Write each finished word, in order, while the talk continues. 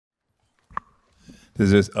Does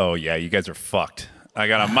this? Oh yeah, you guys are fucked. I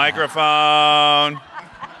got a microphone.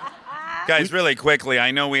 Guys, really quickly, I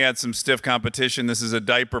know we had some stiff competition. This is a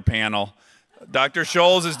diaper panel. Dr.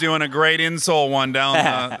 Scholes is doing a great insole one down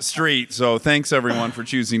the street. So thanks everyone for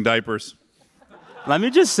choosing diapers. Let me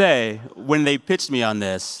just say, when they pitched me on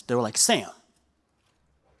this, they were like, Sam,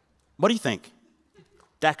 what do you think?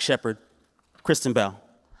 Dax Shepard, Kristen Bell.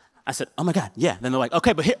 I said, oh my God, yeah. Then they're like,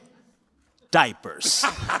 okay, but here, diapers.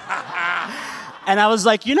 And I was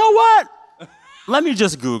like, you know what? Let me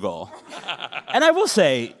just Google. And I will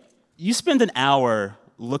say, you spend an hour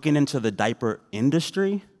looking into the diaper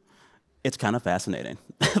industry, it's kind of fascinating.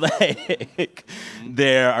 Like,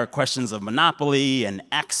 there are questions of monopoly and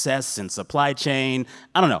access and supply chain.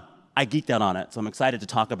 I don't know. I geeked out on it, so I'm excited to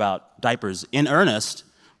talk about diapers in earnest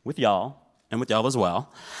with y'all and with y'all as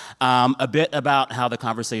well. A bit about how the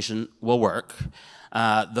conversation will work.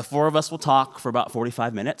 The four of us will talk for about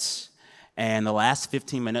 45 minutes, and the last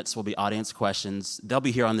 15 minutes will be audience questions. They'll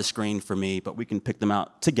be here on the screen for me, but we can pick them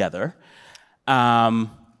out together. And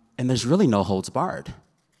there's really no holds barred.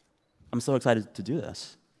 I'm so excited to do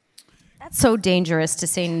this. That's so dangerous to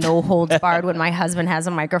say no holds barred when my husband has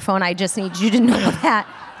a microphone. I just need you to know that.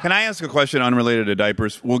 Can I ask a question unrelated to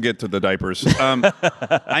diapers? We'll get to the diapers.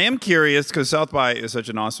 I am curious, because South by is such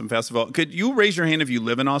an awesome festival. Could you raise your hand if you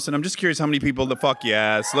live in Austin? I'm just curious how many people the fuck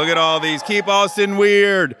yes. Look at all these. Keep Austin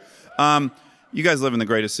weird. You guys live in the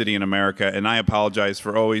greatest city in America, and I apologize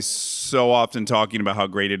for always so often talking about how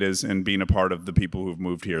great it is and being a part of the people who've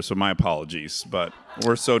moved here. So my apologies, but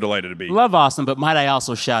we're so delighted to be. Love Austin, but might I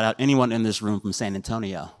also shout out anyone in this room from San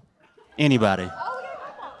Antonio? Anybody?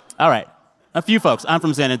 All right, a few folks. I'm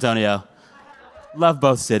from San Antonio. Love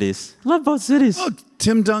both cities. Love both cities. Oh,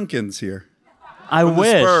 Tim Duncan's here. I From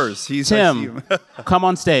wish. The Spurs. Tim, come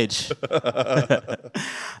on stage.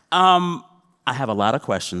 I have a lot of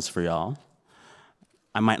questions for y'all.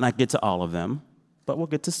 I might not get to all of them, but we'll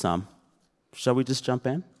get to some. Shall we just jump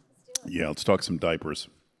in? Yeah, let's talk some diapers.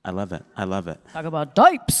 I love it. I love it. Talk about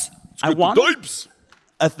diapers. Diapers.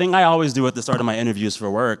 A thing I always do at the start of my interviews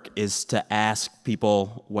for work is to ask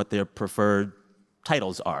people what their preferred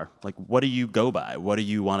titles are. Like, what do you go by? What do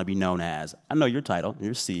you want to be known as? I know your title.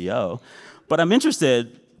 You're CEO. But I'm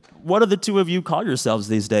interested, what do the two of you call yourselves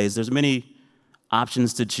these days? There's many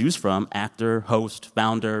options to choose from: actor, host,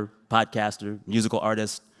 founder, podcaster, musical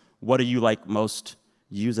artist. What do you like most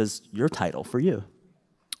use as your title for you?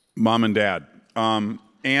 Mom and dad.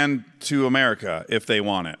 And to America, if they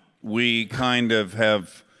want it. We kind of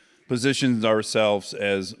have positioned ourselves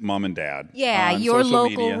as mom and dad. Yeah, your local,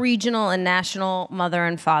 media. regional, and national mother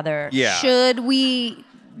and father. Yeah. Should we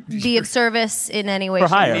be of service in any way? For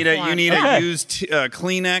hire. You need a used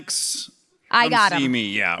Kleenex. I got see him.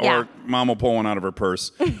 me, yeah. Or mom will pull one out of her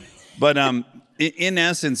purse. But in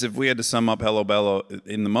essence, if we had to sum up Hello Bello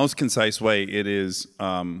in the most concise way, it is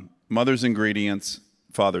mother's ingredients,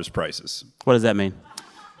 father's prices. What does that mean?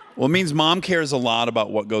 Well, it means mom cares a lot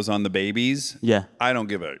about what goes on the babies. Yeah. I don't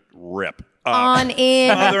give a rip. On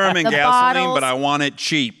in Smother them in the gasoline, bottles. but I want it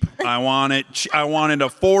cheap. I want it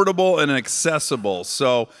affordable and accessible.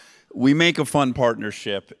 So we make a fun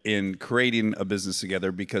partnership in creating a business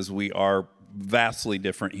together because we are vastly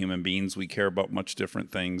different human beings. We care about much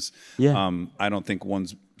different things. Yeah. I don't think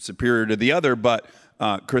one's superior to the other, but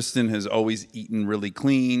Kristen has always eaten really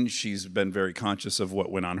clean. She's been very conscious of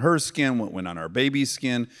what went on her skin, what went on our baby's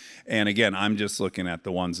skin. And again, I'm just looking at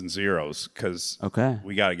the ones and zeros because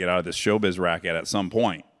we got to get out of this showbiz racket at some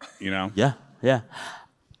point, you know? Yeah, yeah.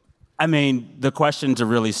 I mean, the question to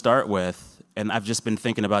really start with, and I've just been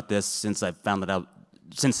thinking about this since I found it out,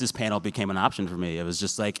 since this panel became an option for me. It was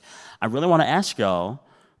just like, I really want to ask y'all,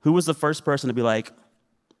 who was the first person to be like,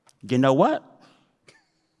 you know what?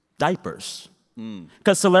 Diapers.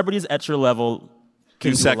 Because celebrities at your level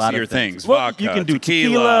can do a lot of things. Well, Vodka, you can do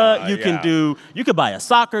tequila. You could buy a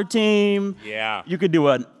soccer team. Yeah. You could do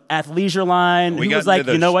an athleisure line. We Who got was like, into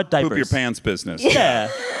the you know what, diapers. Poop your pants business. Yeah.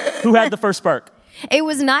 Who had the first spark? It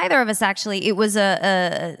was neither of us, actually. It was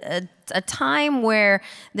a time where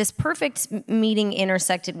this perfect meeting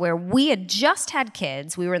intersected where we had just had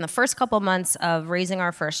kids. We were in the first couple months of raising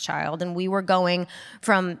our first child, and we were going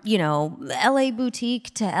from, you know, LA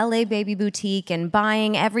boutique to LA baby boutique and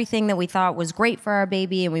buying everything that we thought was great for our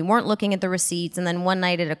baby, and we weren't looking at the receipts. And then one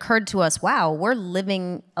night it occurred to us, wow, we're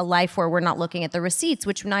living a life where we're not looking at the receipts,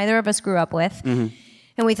 which neither of us grew up with.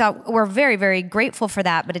 And And we thought we're very, very grateful for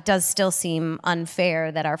that, but it does still seem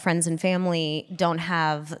unfair that our friends and family don't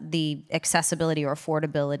have the accessibility or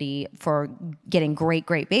affordability for getting great,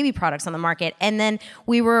 great baby products on the market. And then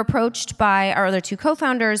we were approached by our other two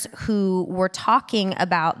co-founders who were talking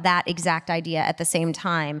about that exact idea at the same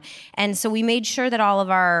time. And so we made sure that all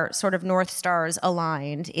of our sort of North Stars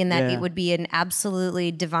aligned in that it would be an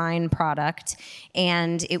absolutely divine product,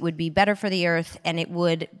 and it would be better for the earth, and it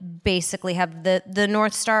would basically have the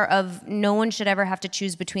North Star of no one should ever have to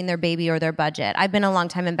choose between their baby or their budget. I've been a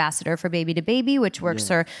longtime ambassador for Baby to Baby, which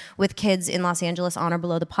works with kids in Los Angeles on or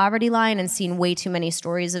below the poverty line, and seen way too many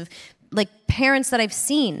stories of like parents that I've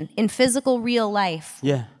seen in physical real life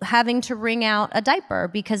having to wring out a diaper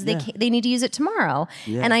because they need to use it tomorrow.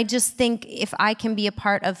 And I just think if I can be a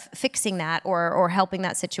part of fixing that or helping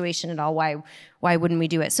that situation at all, why wouldn't we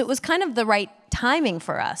do it? So it was kind of the right timing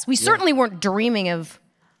for us. We certainly weren't dreaming of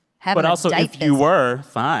having But also, if you were,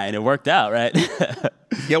 fine, it worked out, right?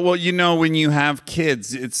 Yeah, well, you know, when you have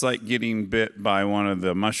kids, it's like getting bit by one of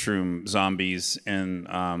the mushroom zombies in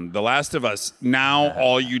The Last of Us. Now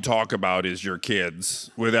all you talk about is your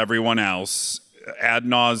kids with everyone else ad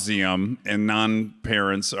nauseum, and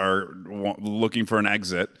non-parents are looking for an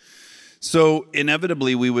exit. So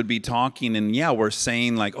inevitably we would be talking and we're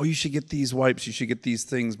saying like, oh, you should get these wipes, you should get these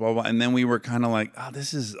things, blah, blah. And then we were kind of like, oh,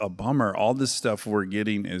 this is a bummer. All this stuff we're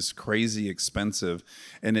getting is crazy expensive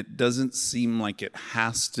and it doesn't seem like it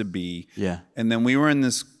has to be. Yeah. And then we were in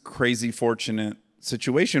this crazy fortunate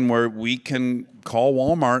situation where we can call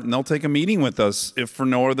Walmart and they'll take a meeting with us if for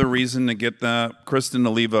no other reason to get Kristen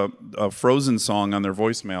to leave a Frozen song on their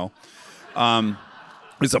voicemail.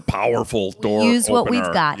 It's a powerful door Use opener. what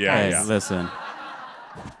we've got, guys. Yeah. Listen.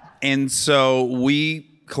 And so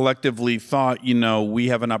we collectively thought, you know, we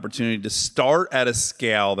have an opportunity to start at a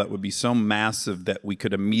scale that would be so massive that we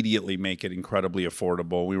could immediately make it incredibly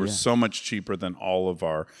affordable. We were so much cheaper than all of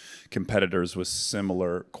our competitors with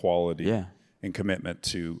similar quality. And commitment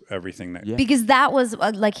to everything that because that was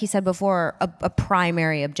like he said before a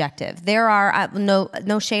primary objective. There are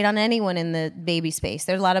no shade on anyone in the baby space.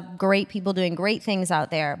 There's a lot of great people doing great things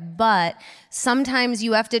out there, but sometimes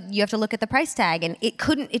you have to look at the price tag, and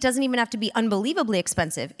it doesn't even have to be unbelievably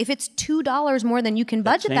expensive. If it's $2 more than you can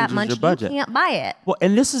budget that much, you can't buy it. Well,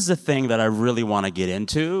 and this is the thing that I really want to get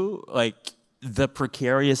into, like the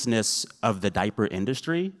precariousness of the diaper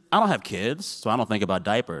industry. I don't have kids, so I don't think about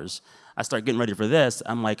diapers. I start getting ready for this,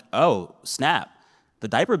 I'm like, oh, snap. The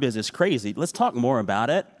diaper business is crazy. Let's talk more about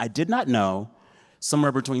it. I did not know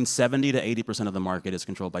somewhere between 70 to 80% of the market is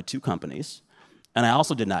controlled by two companies. And I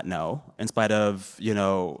also did not know, in spite of, you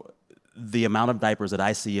know, the amount of diapers that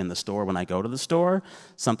I see in the store when I go to the store,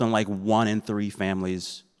 something like 1 in 3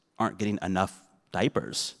 families aren't getting enough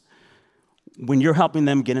diapers. When you're helping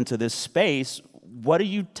them get into this space, what do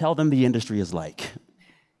you tell them the industry is like?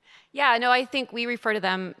 Yeah, no, I think we refer to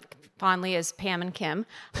them fondly as Pam and Kim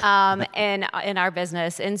in our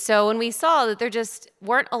business. And so when we saw that there just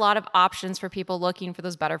weren't a lot of options for people looking for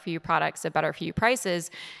those better for you products at better for you prices,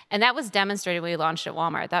 and that was demonstrated when we launched at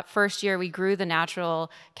Walmart. That first year we grew the natural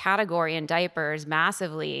category in diapers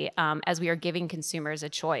massively as we are giving consumers a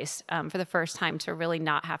choice for the first time to really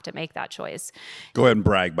not have to make that choice. Go ahead and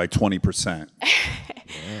brag by 20%.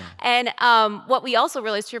 And what we also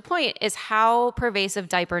realized, to your point, is how pervasive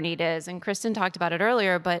diaper need is. And Kristen talked about it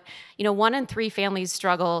earlier, but you know, 1 in 3 families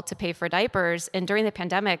struggle to pay for diapers. And during the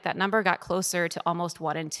pandemic, that number got closer to almost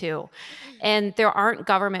 1 in 2. And there aren't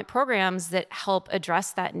government programs that help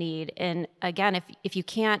address that need. And again, if you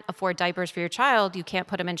can't afford diapers for your child, you can't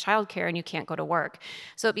put them in childcare and you can't go to work.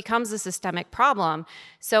 So it becomes a systemic problem.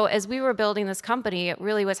 So as we were building this company, it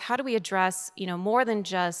really was, how do we address, you know, more than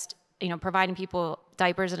just, you know, providing people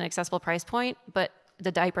diapers at an accessible price point, but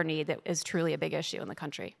the diaper need that is truly a big issue in the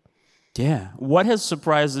country. Yeah. What has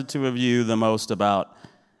surprised the two of you the most about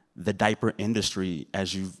the diaper industry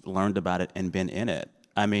as you've learned about it and been in it?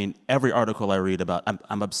 I mean, every article I read about,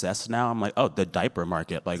 I'm obsessed now. I'm like, oh, the diaper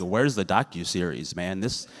market. Like, where's the docu-series, man?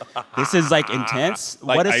 This is like intense.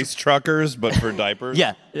 Like what is, ice truckers, but for diapers?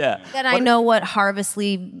 Yeah. Then I know what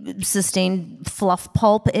Harvestly sustained fluff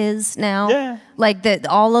pulp is now. Yeah. Like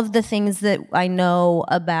all of the things that I know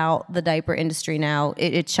about the diaper industry now,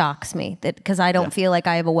 it shocks me because I don't feel like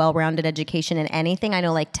I have a well-rounded education in anything. I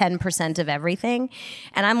know like 10% of everything,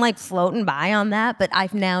 and I'm like floating by on that. But I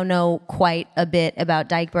now know quite a bit about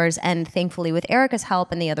diapers, and thankfully with Erica's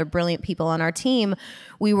help and the other brilliant people on our team,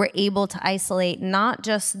 we were able to isolate not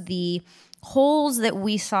just the holes that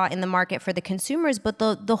we saw in the market for the consumers, but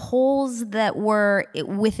the holes that were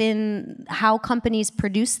within how companies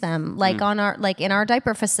produce them, like in our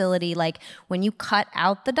diaper facility, like when you cut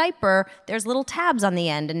out the diaper, there's little tabs on the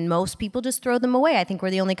end, and most people just throw them away. I think we're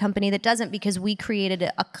the only company that doesn't, because we created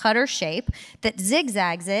a cutter shape that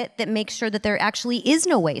zigzags it, that makes sure that there actually is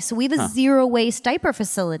no waste. So we have a zero waste diaper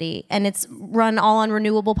facility, and it's run all on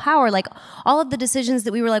renewable power. Like all of the decisions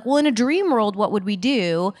that we were like, well, in a dream world, what would we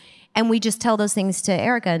do? And we just tell those things to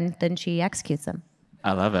Erica, and then she executes them.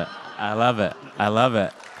 I love it. I love it. I love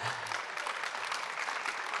it.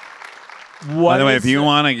 By the way, if you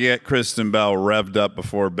want to get Kristen Bell revved up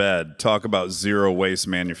before bed, talk about zero waste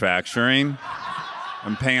manufacturing,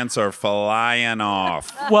 and pants are flying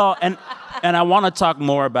off. Well, and I want to talk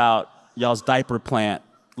more about y'all's diaper plant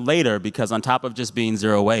later, because on top of just being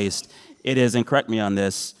zero waste, it is, and correct me on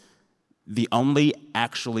this, the only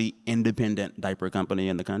actually independent diaper company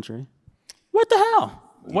in the country. What the hell?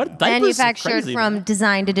 What diapers? Manufactured from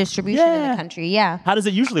design to distribution in the country. Yeah. How does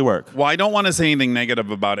it usually work? Well, I don't want to say anything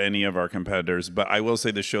negative about any of our competitors, but I will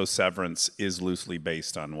say the show Severance is loosely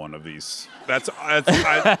based on one of these.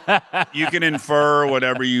 You can infer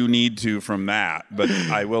whatever you need to from that, but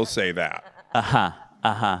I will say that.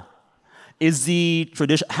 Is the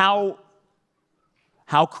tradition how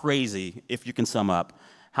crazy, if you can sum up,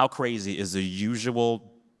 how crazy is the usual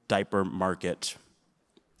diaper market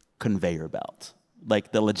conveyor belt?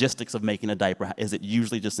 Like the logistics of making a diaper, is it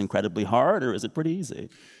usually just incredibly hard, or is it pretty easy?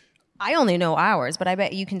 I only know ours, but I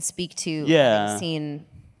bet you can speak to Yeah.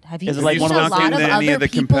 Have you Is it like seen one of a those lot of into any other of the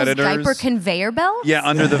people's competitors? diaper conveyor belts? Yeah,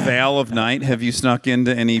 under the veil of night, have you snuck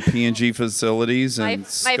into any P&G facilities and My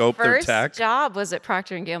scoped their first tech? job was at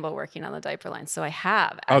Procter & Gamble working on the diaper line, so I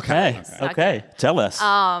have. Okay, actually snuck okay. in. Tell us.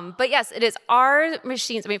 But yes, it is our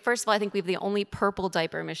machines. I mean, first of all, I think we have the only purple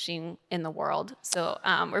diaper machine in the world, so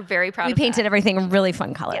we're very proud We of that. painted everything in really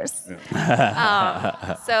fun colors.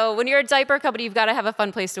 So when you're a diaper company, you've got to have a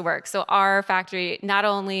fun place to work. So our factory not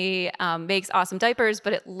only makes awesome diapers,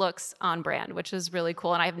 but it looks on brand, which is really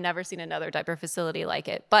cool. And I've never seen another diaper facility like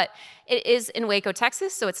it. But it is in Waco,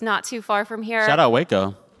 Texas, so it's not too far from here. Shout out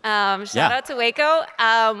Waco. Shout out to Waco.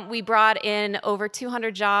 We brought in over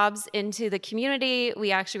 200 jobs into the community.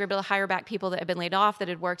 We actually were able to hire back people that had been laid off that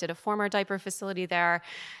had worked at a former diaper facility there.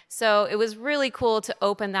 So it was really cool to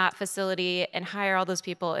open that facility and hire all those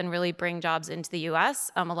people and really bring jobs into the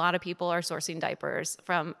U.S. A lot of people are sourcing diapers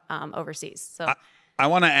from overseas. So. I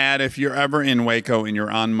want to add, if you're ever in Waco and you're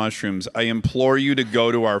on mushrooms, I implore you to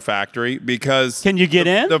go to our factory, because Can you get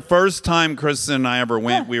in? The first time Kristen and I ever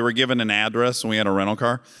went, we were given an address and we had a rental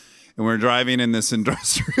car, and we were driving in this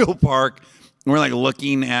industrial park, and we're like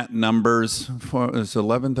looking at numbers. It's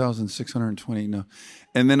 11,620. No.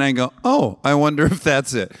 And then I go, oh, I wonder if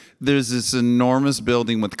that's it. There's this enormous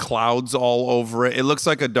building with clouds all over it. It looks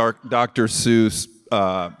like a Dr. Seuss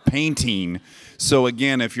painting. So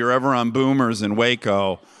again, if you're ever on Boomers in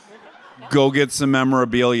Waco, go get some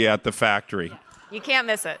memorabilia at the factory. You can't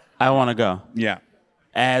miss it. I want to go. Yeah.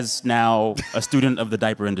 As now a student of the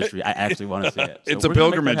diaper industry, I actually want to see it. So It's a we're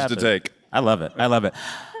gonna make that pilgrimage to happen. take. I love it. I love it.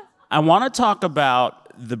 I want to talk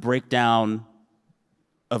about the breakdown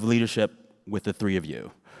of leadership with the three of you.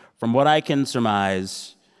 From what I can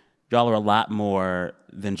surmise, y'all are a lot more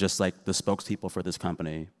than just like the spokespeople for this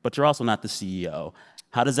company, but you're also not the CEO.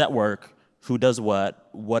 How does that work? Who does what?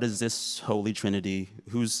 What is this holy trinity?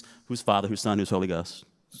 Who's Father, who's Son, who's Holy Ghost?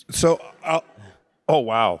 So, oh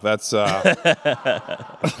wow, that's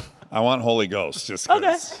I want Holy Ghost just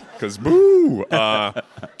because boo.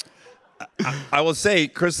 I will say,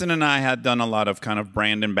 Kristen and I had done a lot of kind of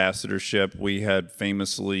brand ambassadorship. We had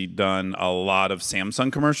famously done a lot of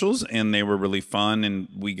Samsung commercials, and they were really fun, and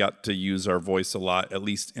we got to use our voice a lot, at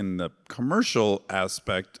least in the commercial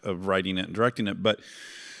aspect of writing it and directing it. But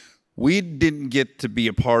we didn't get to be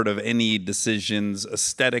a part of any decisions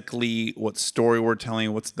aesthetically, what story we're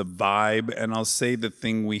telling, what's the vibe. And I'll say the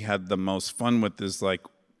thing we had the most fun with is like,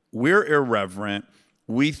 we're irreverent.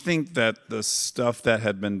 We think that the stuff that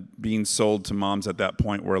had been being sold to moms at that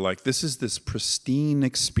point were like, this is this pristine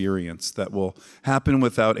experience that will happen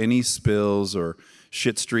without any spills or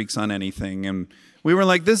shit streaks on anything. And we were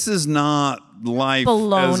like, this is not life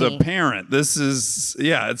as a parent. This is,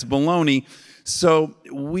 it's baloney. So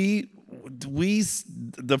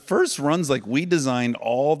the first runs, like we designed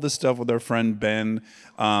all the stuff with our friend Ben.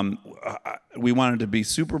 We wanted to be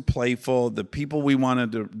super playful. The people we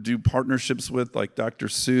wanted to do partnerships with, like Dr.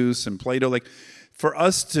 Seuss and Play-Doh, like for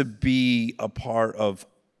us to be a part of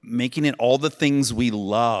making it all the things we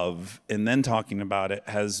love and then talking about it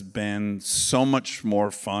has been so much more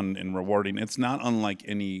fun and rewarding. It's not unlike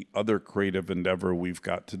any other creative endeavor we've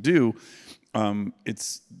got to do.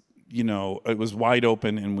 It's, you know, it was wide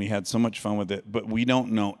open and we had so much fun with it, but we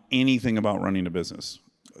don't know anything about running a business.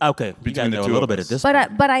 Okay, you gotta know a little bit at this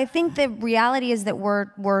point. But I think the reality is that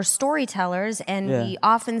we're storytellers, and we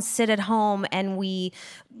often sit at home and we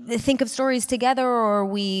think of stories together, or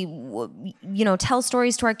we tell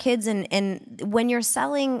stories to our kids. And when you're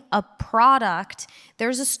selling a product,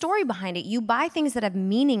 there's a story behind it. You buy things that have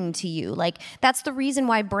meaning to you. Like, that's the reason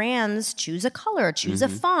why brands choose a color, choose a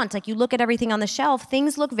font. Like, you look at everything on the shelf,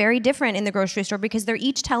 things look very different in the grocery store because they're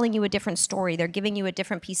each telling you a different story. They're giving you a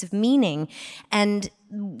different piece of meaning. And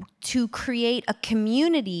to create a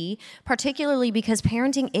community, particularly because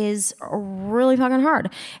parenting is really fucking hard.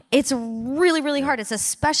 It's really, really hard. It's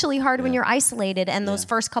especially hard when you're isolated. And those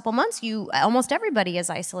first couple months, almost everybody is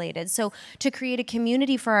isolated. So to create a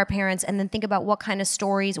community for our parents and then think about what kind of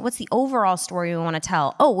stories, what's the overall story we want to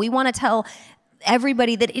tell? Oh, we want to tell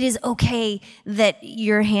everybody that it is okay that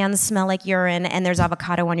your hands smell like urine and there's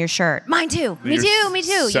avocado on your shirt. Mine too. Me too.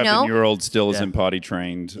 You know, 7-year-old still isn't potty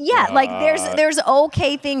trained. Yeah, like there's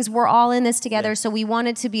okay things. We're all in this together. So we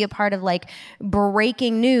wanted to be a part of like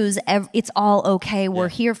breaking news. It's all okay. We're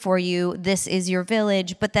here for you. This is your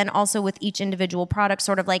village. But then also with each individual product,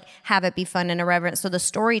 sort of like have it be fun and irreverent. So the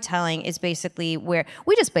storytelling is basically where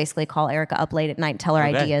we just basically call Erica up late at night and tell her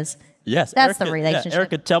ideas. Yes, that's Erica, the relationship.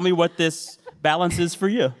 Erica, tell me what this balance is for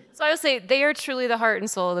you. So I would say they are truly the heart and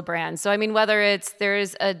soul of the brand. So I mean, whether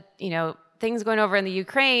there's things going over in the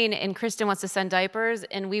Ukraine and Kristen wants to send diapers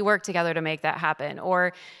and we work together to make that happen.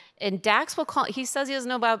 And Dax will call, he says he doesn't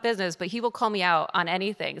know about business, but he will call me out on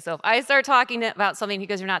anything. So if I start talking about something, he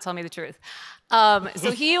goes, "You're not telling me the truth."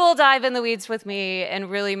 So he will dive in the weeds with me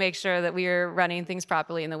and really make sure that we are running things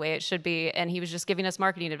properly in the way it should be. And he was just giving us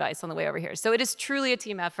marketing advice on the way over here. So it is truly a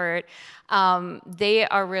team effort. They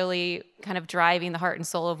are really kind of driving the heart and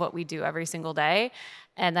soul of what we do every single day.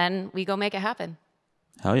 And then we go make it happen.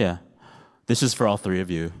 Hell yeah. This is for all three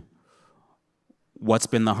of you. What's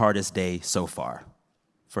been the hardest day so far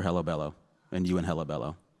for Hello Bello and you and Hello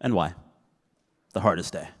Bello? And why? The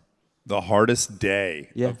hardest day. The hardest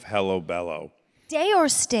day of Hello Bello. Day or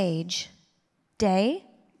stage? Day?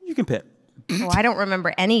 You can pick. Oh, I don't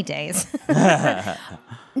remember any days.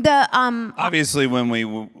 Obviously, when we,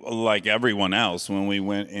 like everyone else, when we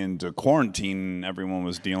went into quarantine, everyone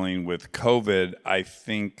was dealing with COVID. I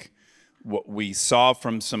think what we saw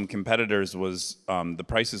from some competitors was the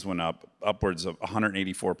prices went up upwards of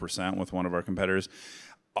 184% with one of our competitors.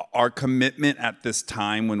 Our commitment at this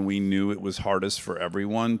time, when we knew it was hardest for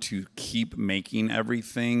everyone to keep making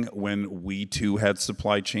everything, when we too had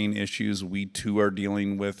supply chain issues, we too are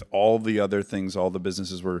dealing with all the other things all the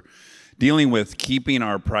businesses were dealing with, keeping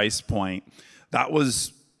our price point, that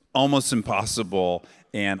was almost impossible.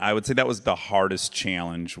 And I would say that was the hardest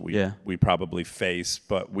challenge we probably faced,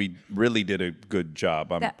 but we really did a good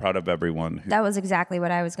job. I'm proud of everyone. That was exactly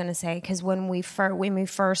what I was going to say, because when we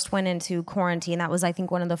first went into quarantine, that was, I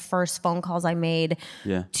think, one of the first phone calls I made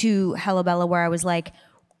to Hello Bello, where I was like,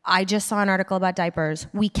 I just saw an article about diapers.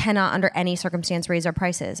 We cannot under any circumstance raise our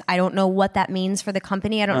prices. I don't know what that means for the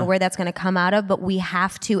company. I don't know where that's going to come out of, but we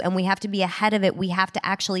have to, and we have to be ahead of it. We have to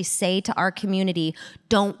actually say to our community,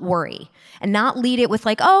 don't worry, and not lead it with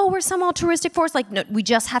like, oh, we're some altruistic force. Like, no, we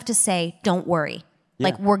just have to say, don't worry.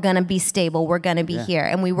 Like, we're going to be stable. We're going to be here.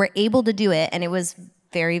 And we were able to do it. And it was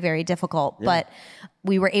very, very difficult, but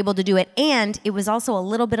we were able to do it. And it was also a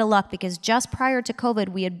little bit of luck, because just prior to COVID,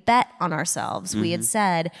 we had bet on ourselves. We had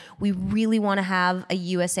said, we really want to have a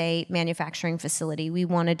USA manufacturing facility. We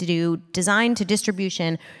wanted to do design to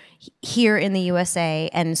distribution here in the USA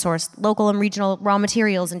and source local and regional raw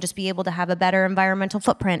materials and just be able to have a better environmental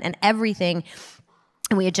footprint and everything.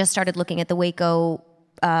 And we had just started looking at the Waco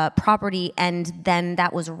property, and then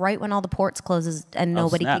that was right when all the ports closes and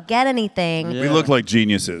nobody could get anything. We looked like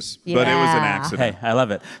geniuses, but it was an accident. Hey, I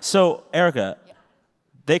love it. So, Erica,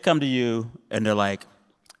 they come to you and they're like,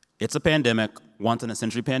 it's a pandemic, once in a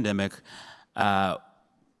century pandemic. We're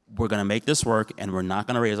going to make this work and we're not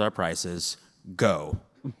going to raise our prices. Go.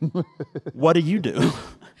 What do?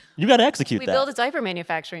 You got to execute that. We built a diaper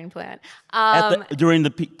manufacturing plant. During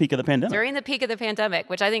the peak of the pandemic. During the peak of the pandemic,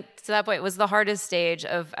 which I think to that point was the hardest stage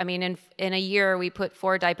of, I mean, in a year we put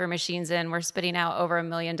 4 diaper machines in. We're spitting out over 1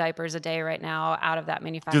 million diapers a day right now out of that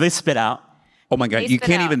manufacturing. Do they spit out? Oh my God, you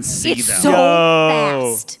can't even see it's them. So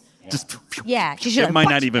fast. Just it might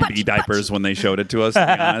not even be diapers when they showed it to us, to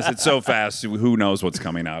be honest. It's so fast, who knows what's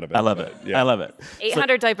coming out of it. I love it. Yeah. I love it.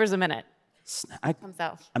 800 diapers a minute. Comes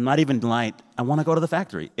out. I'm not even lying. I want to go to the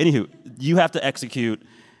factory. Anywho, you have to execute,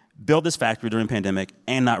 build this factory during pandemic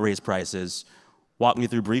and not raise prices. Walk me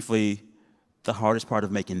through briefly the hardest part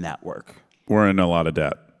of making that work. We're in a lot of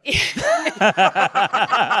debt. Let's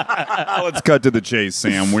cut to the chase,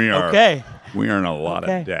 Sam. We are We are in a lot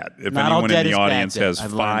of debt. If Not all anyone debt in the is bad audience debt. has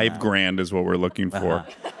I've learned that. $5,000 is what we're looking for.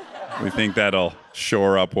 We think that'll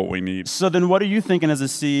shore up what we need. So then what are you thinking as a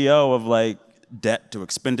CEO of like debt to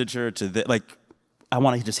expenditure to like, I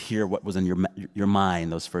want to just hear what was in your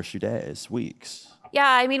mind those first few days, weeks. Yeah,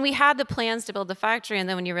 I mean, we had the plans to build the factory, and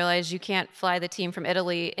then when you realize you can't fly the team from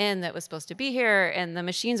Italy in that was supposed to be here, and the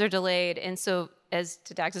machines are delayed, and so as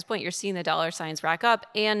to Dax's point, you're seeing the dollar signs rack up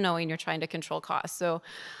and knowing you're trying to control costs. So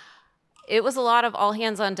it was a lot of all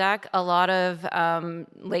hands on deck, a lot of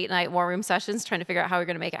late night war room sessions trying to figure out how we're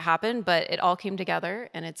going to make it happen, but it all came together,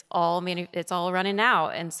 and it's all running now.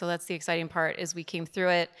 And so that's the exciting part, is we came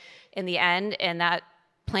through it in the end, and that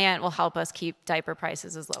plant will help us keep diaper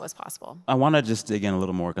prices as low as possible. I want to just dig in a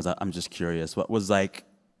little more because I'm just curious. What was like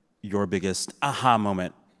your biggest aha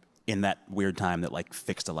moment in that weird time that like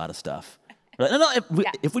fixed a lot of stuff? No,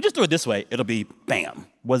 if we just do it this way, it'll be bam.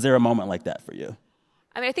 Was there a moment like that for you?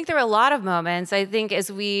 I mean, I think there were a lot of moments. I think as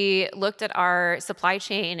we looked at our supply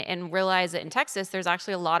chain and realized that in Texas, there's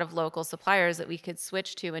actually a lot of local suppliers that we could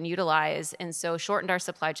switch to and utilize, and so shortened our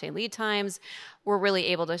supply chain lead times. We're really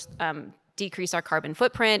able to decrease our carbon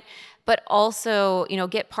footprint, but also,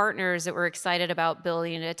 get partners that were excited about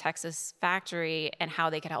building a Texas factory and how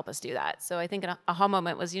they could help us do that. So I think an aha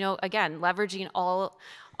moment was, again, leveraging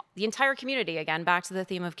the entire community, again, back to the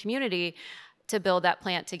theme of community, to build that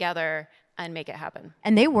plant together and make it happen.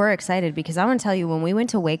 And they were excited because I want to tell you, when we went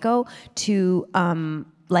to Waco to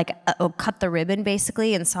cut the ribbon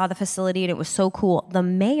basically and saw the facility, and it was so cool. The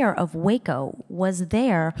mayor of Waco was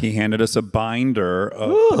there. He handed us a binder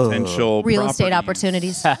of potential real estate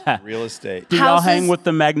opportunities. Real estate. Did y'all hang with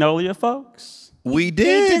the Magnolia folks? We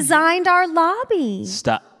did. They designed our lobby.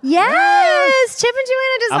 Stop. Yes, Chip and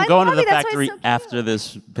Joanna designed I'm going the to lobby. the That's why factory it's so cute. after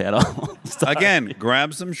this panel. Again,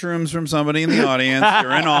 grab some shrooms from somebody in the audience.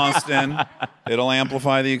 You're in Austin. It'll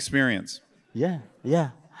amplify the experience. Yeah.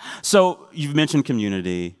 So you've mentioned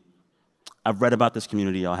community. I've read about this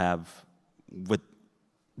community y'all have with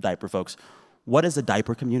diaper folks. What is a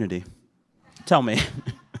diaper community? Tell me.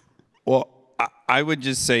 Well, I would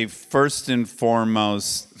just say first and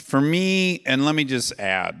foremost, for me, and let me just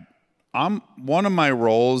add, one of my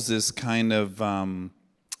roles is kind of, what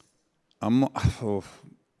am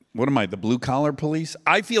I, the blue collar police?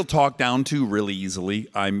 I feel talked down to really easily.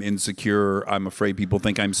 I'm insecure. I'm afraid people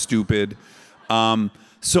think I'm stupid.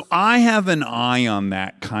 So I have an eye on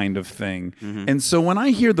that kind of thing. Mm-hmm. And so when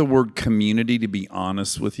I hear the word community, to be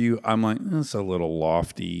honest with you, I'm like, that's a little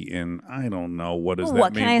lofty, and I don't know, what does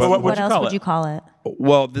that mean? What else would you call it?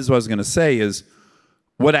 Well, this is what I was going to say is,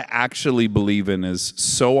 what I actually believe in is,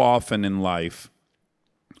 so often in life,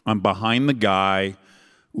 I'm behind the guy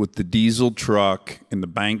with the diesel truck in the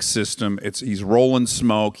bank system. He's rolling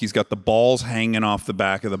smoke. He's got the balls hanging off the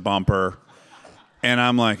back of the bumper. And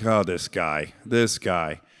I'm like, oh, this guy.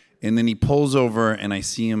 And then he pulls over, and I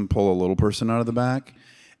see him pull a little person out of the back.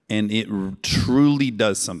 And it truly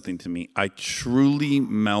does something to me. I truly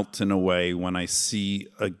melt in a way when I see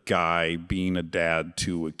a guy being a dad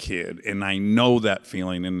to a kid. And I know that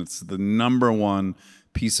feeling, and it's the number one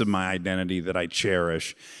piece of my identity that I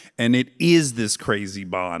cherish. And it is this crazy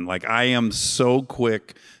bond. Like, I am so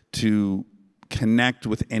quick to connect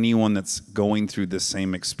with anyone that's going through the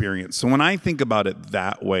same experience. So when I think about it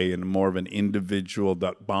that way, in more of an individual,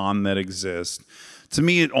 that bond that exists, to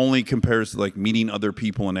me, it only compares to like meeting other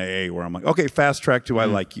people in AA, where I'm like, okay, fast track to I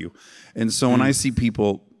like you. And so when I see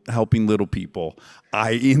people helping little people,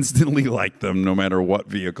 I instantly like them no matter what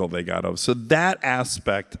vehicle they got of. So that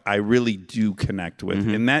aspect I really do connect with.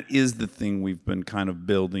 And that is the thing we've been kind of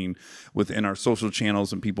building within our social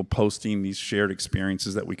channels, and people posting these shared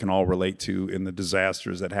experiences that we can all relate to in the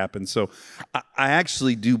disasters that happen. So I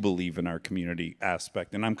actually do believe in our community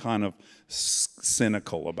aspect, and I'm kind of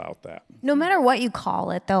cynical about that. No matter what you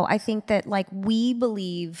call it, though, I think that like we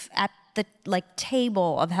believe at the like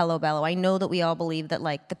table of Hello Bello, I know that we all believe that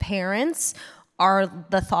like the parents are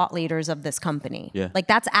the thought leaders of this company. Yeah. Like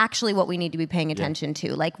that's actually what we need to be paying attention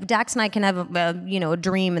to. Like Dax and I can have a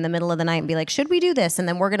dream in the middle of the night and be like, should we do this? And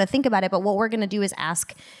then we're going to think about it. But what we're going to do is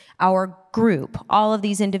ask our group, all of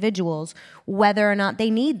these individuals, whether or not they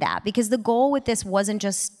need that. Because the goal with this wasn't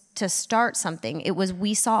just to start something. It was,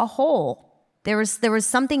 we saw a hole. There was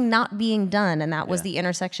something not being done, and that was the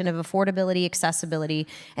intersection of affordability, accessibility,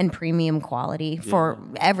 and premium quality for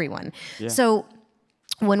everyone. Yeah. So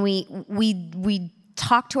when we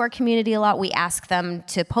talk to our community a lot. We ask them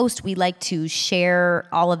to post. We like to share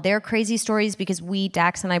all of their crazy stories because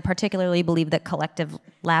Dax and I particularly believe that collective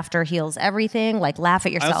laughter heals everything. Like, laugh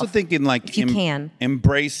at yourself. I also think in like if you can.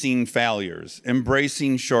 Embracing failures,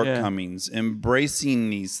 embracing shortcomings, embracing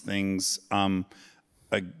these things.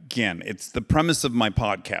 Again, it's the premise of my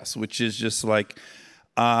podcast, which is just like,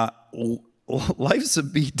 life's a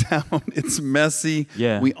beatdown. It's messy.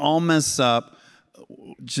 Yeah. We all mess up.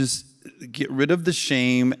 Just get rid of the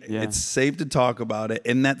shame. Yeah. It's safe to talk about it.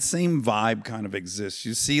 And that same vibe kind of exists.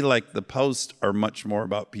 You see, like, the posts are much more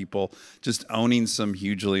about people just owning some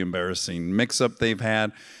hugely embarrassing mix-up they've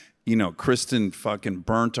had. You know, Kristen fucking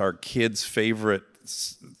burnt our kids' favorite.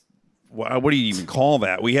 What do you even call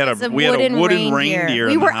that? We had a wooden reindeer.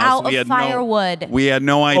 We in the were house. out of firewood. We had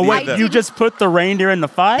no idea. Oh, wait, that, you just put the reindeer in the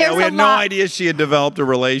fire? There's we a had no lot- idea she had developed a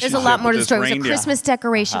relationship. There's a lot more with to the this story. It was a reindeer. Christmas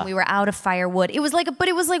decoration. We were out of firewood. It was like, but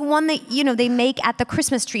it was like one that they make at the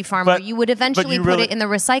Christmas tree farm, where you would eventually put it in the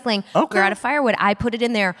recycling. Okay. We were out of firewood. I put it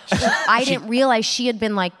in there. I didn't realize she had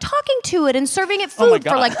been like talking to it and serving it Oh my food for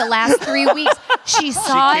God. like the last 3 weeks. She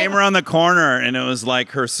saw She came it. around the corner and it was like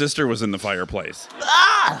her sister was in the fireplace.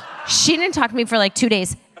 She didn't talk to me for like 2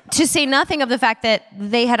 days. To say nothing of the fact that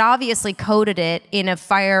they had obviously coated it in a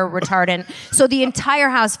fire retardant, so the entire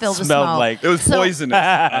house filled with Smelled smoke. like- It was So-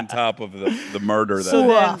 poisonous on top of the murder. That So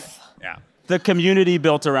then, yeah. the community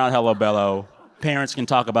built around Hello Bello, parents can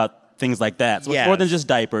talk about things like that. So it's more than Yes. just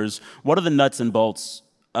diapers. What are the nuts and bolts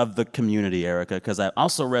of the community, Erica? Because I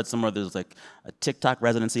also read somewhere there's like a TikTok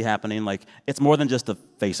residency happening. Like, it's more than just a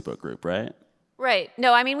Facebook group, right? Right.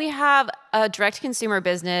 No, I mean, we have a direct consumer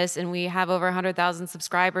business and we have over 100,000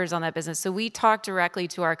 subscribers on that business. So we talk directly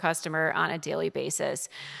to our customer on a daily basis.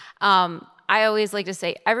 I always like to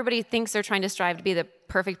say, everybody thinks they're trying to strive to be the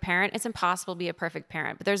perfect parent. It's impossible to be a perfect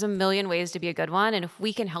parent, but there's a million ways to be a good one. And if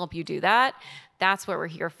we can help you do that, that's what we're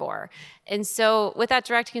here for. And so with that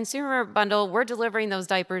direct consumer bundle, we're delivering those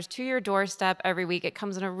diapers to your doorstep every week. It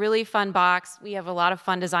comes in a really fun box. We have a lot of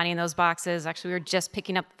fun designing those boxes. Actually, we were just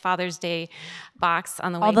picking up the Father's Day box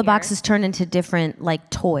on the way All the here. boxes turn into different like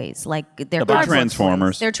toys, like they're They're cardboard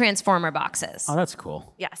Transformers. toys. They're Transformer boxes. Oh, that's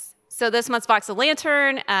cool. Yes. So this month's box, a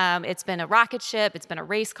lantern. It's been a rocket ship. It's been a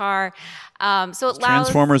race car. So it allows.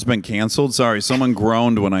 Transformers been canceled? Sorry, someone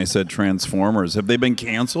groaned when I said Transformers. Have they been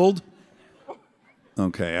canceled?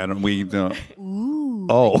 Okay, I don't. We don't.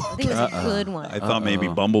 Oh, I think it was a good one. I thought maybe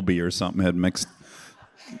Bumblebee or something had messed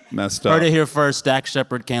up. Heard it here first. Dax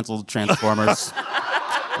Shepard canceled Transformers.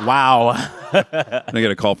 Wow. I get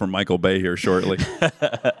a call from Michael Bay here shortly.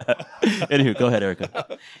 Anywho, go ahead,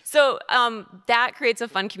 Erica. So that creates a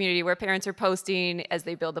fun community where parents are posting as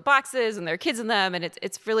they build the boxes and their kids in them, and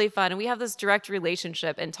it's really fun. And we have this direct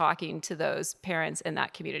relationship in talking to those parents in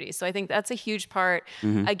that community. So I think that's a huge part,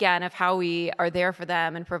 again, of how we are there for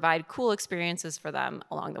them and provide cool experiences for them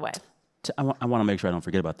along the way. I want to make sure I don't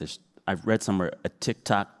forget about this. I've read somewhere a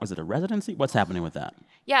TikTok, was it a residency? What's happening with that?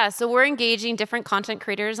 Yeah, so we're engaging different content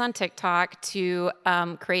creators on TikTok to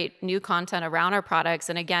create new content around our products.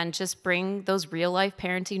 And again, just bring those real life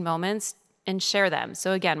parenting moments and share them.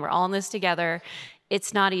 So again, we're all in this together.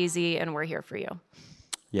 It's not easy, and we're here for you.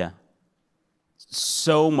 Yeah.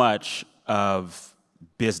 So much of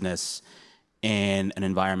business in an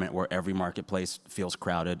environment where every marketplace feels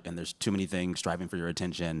crowded and there's too many things striving for your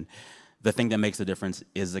attention. The thing that makes the difference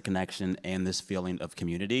is the connection and this feeling of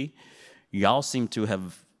community. Y'all seem to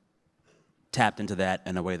have tapped into that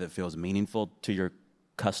in a way that feels meaningful to your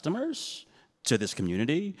customers, to this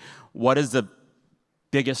community. What is the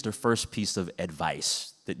biggest or first piece of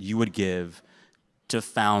advice that you would give to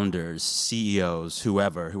founders, CEOs,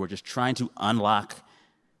 whoever, who are just trying to unlock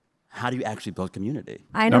how do you actually build community?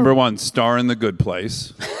 I know. Number one, star in The Good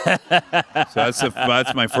Place. So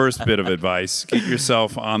that's my first bit of advice. Get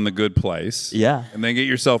yourself on The Good Place. Yeah. And then get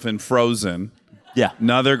yourself in Frozen. Yeah.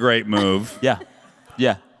 Another great move. Yeah.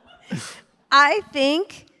 Yeah. I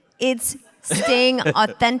think it's staying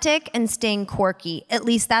authentic and staying quirky. At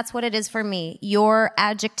least that's what it is for me. Your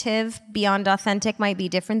adjective beyond authentic might be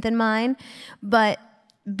different than mine, but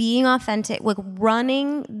being authentic, like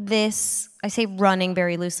running this, I say running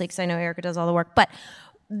very loosely because I know Erica does all the work, but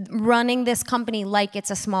running this company like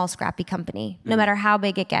it's a small, scrappy company, no matter how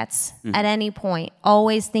big it gets, at any point,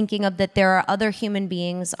 always thinking of that there are other human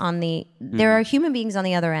beings on the, there are human beings on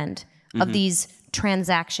the other end of these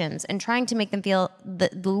transactions and trying to make them feel the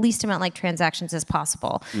least amount like transactions as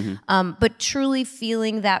possible. But truly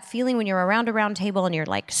feeling that feeling when you're around a round table and you're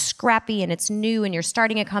like scrappy and it's new and you're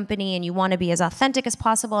starting a company and you want to be as authentic as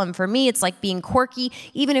possible. And for me, it's like being quirky,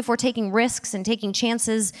 even if we're taking risks and taking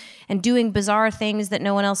chances and doing bizarre things that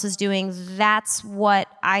no one else is doing. That's what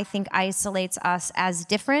I think isolates us as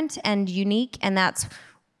different and unique. And that's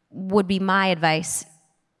would be my advice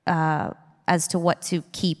as to what to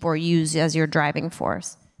keep or use as your driving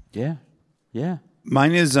force. Yeah, yeah.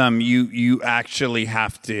 Mine is you actually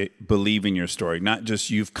have to believe in your story. Not just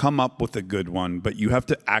you've come up with a good one, but you have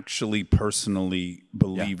to actually personally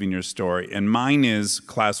believe in your story. And mine is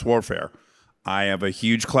class warfare. I have a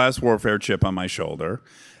huge class warfare chip on my shoulder,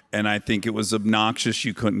 and I think it was obnoxious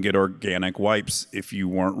you couldn't get organic wipes if you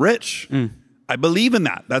weren't rich. I believe in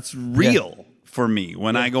that. That's real. For me,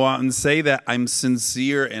 when I go out and say that, I'm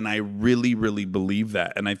sincere and I really, really believe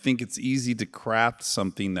that. And I think it's easy to craft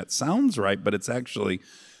something that sounds right, but it's actually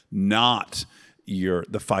not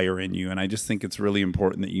the fire in you. And I just think it's really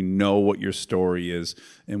important that you know what your story is.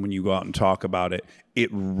 And when you go out and talk about it, it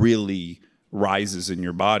really rises in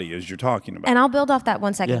your body as you're talking about it. And I'll build off that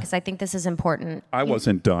 1 second because I think this is important. I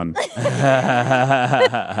wasn't done.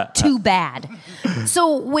 Too bad.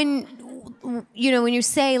 So when you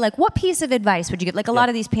say, like, what piece of advice would you give? Like, a lot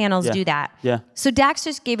of these panels do that. Yeah. So Dax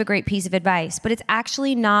just gave a great piece of advice, but it's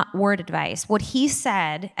actually not word advice. What he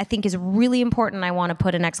said, I think, is really important. I want to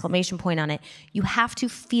put an exclamation point on it. You have to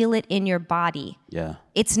feel it in your body. Yeah.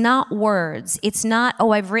 It's not words. It's not,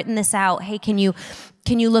 oh, I've written this out. Hey, can you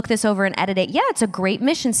look this over and edit it? Yeah, it's a great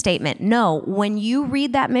mission statement. No, when you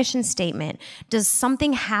read that mission statement, does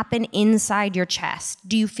something happen inside your chest?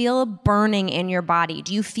 Do you feel a burning in your body?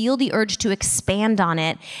 Do you feel the urge to expand on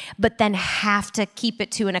it, but then have to keep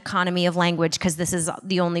it to an economy of language because this is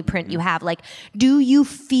the only print you have? Like, do you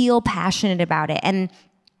feel passionate about it? And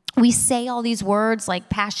we say all these words like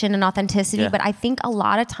passion and authenticity, but I think a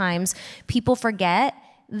lot of times people forget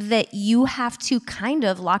that you have to kind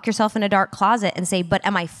of lock yourself in a dark closet and say, but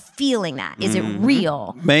am I feeling that? Is it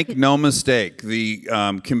real? Make no mistake, the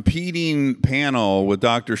competing panel with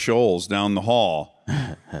Dr. Scholes down the hall,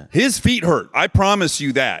 his feet hurt. I promise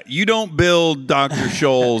you that. You don't build Dr.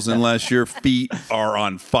 Scholes unless your feet are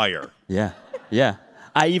on fire. Yeah, yeah.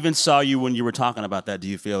 I even saw you when you were talking about that. Do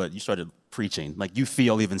you feel it? You started preaching, like you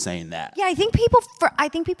feel even saying that. Yeah, I think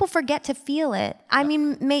people forget to feel it. I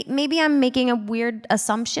mean, maybe I'm making a weird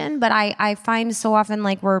assumption, but I find so often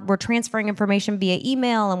like we're transferring information via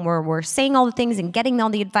email and we're saying all the things and getting all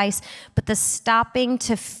the advice, but the stopping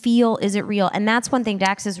to feel, is it real? And that's one thing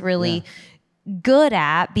Dax is really good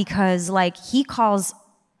at, because like he calls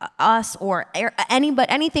us or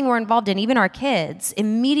anything we're involved in, even our kids,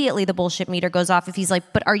 immediately the bullshit meter goes off if he's like,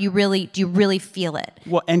 but do you really feel it?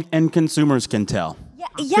 Well, and consumers can tell.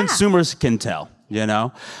 Yeah. Consumers can tell, you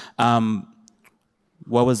know?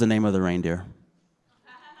 What was the name of the reindeer?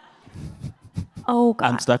 Oh,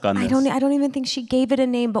 God. I'm stuck on this. I don't even think she gave it a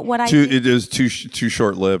name, but it is too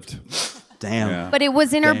short-lived. Damn. Yeah. But it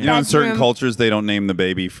was in her bedroom. You know, in certain cultures, they don't name the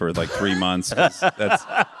baby for like 3 months.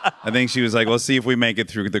 I think she was like, "Well, see if we make it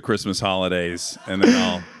through the Christmas holidays, and then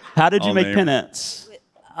I'll." How did you make penance?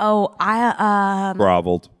 Oh, I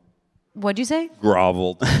groveled. What'd you say?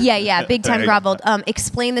 Groveled. Yeah, big time groveled.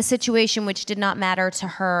 Explain the situation, which did not matter to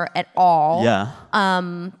her at all. Yeah.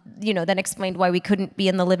 Then explained why we couldn't be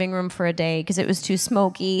in the living room for a day because it was too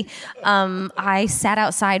smoky. I sat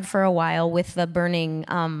outside for a while with the burning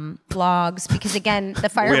logs because, again, the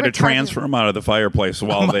fire. We had to transfer them out of the fireplace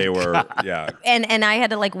while they were, And I had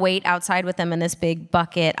to like wait outside with them in this big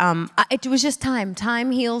bucket. It was just time.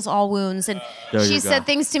 Time heals all wounds. And she said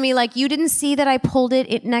things to me like, "You didn't see that I pulled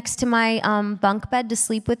it next to my bunk bed to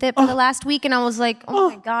sleep with it for the last week," and I was like,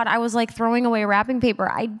 "Oh my God!" I was like throwing away wrapping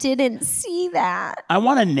paper. I didn't see that. I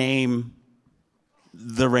want to name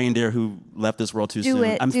the reindeer who left this world too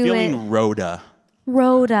soon. I'm feeling Rhoda.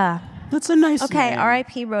 Rhoda. That's a nice name.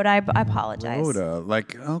 R.I.P. Rhoda. I apologize.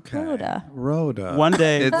 Rhoda, Rhoda. One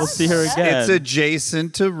day we'll see her again. It's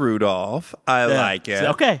adjacent to Rudolph. I like it.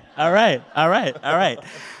 Okay. All right.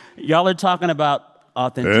 Y'all are talking about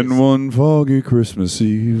authenticity. And one foggy Christmas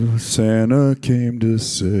Eve, Santa came to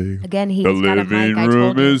say, again, he's the got a living mic.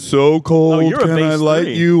 room is so cold. You're a Can I bass light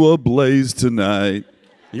three. you a blaze tonight?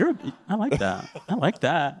 I like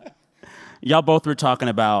that. Y'all both were talking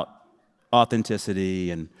about authenticity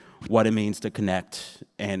and what it means to connect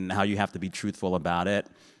and how you have to be truthful about it.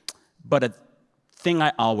 But a thing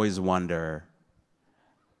I always wonder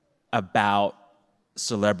about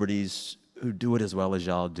celebrities who do it as well as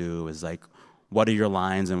y'all do is like, what are your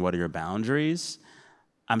lines and what are your boundaries?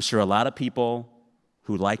 I'm sure a lot of people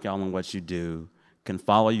who like y'all and what you do can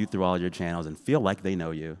follow you through all your channels and feel like they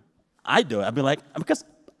know you. I do it. I'd be like, because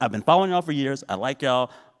I've been following y'all for years. I like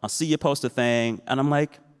y'all. I'll see you post a thing. And I'm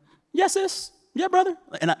like, yes, sis. Yeah, brother.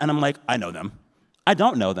 And I'm like, I know them. I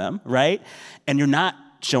don't know them, right? And you're not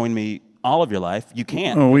showing me all of your life. You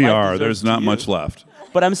can't. Oh, we Life are. deserves There's to not you. much left.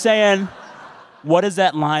 But I'm saying, what is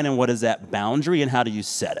that line and what is that boundary and how do you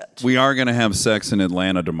set it? We are going to have sex in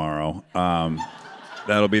Atlanta tomorrow.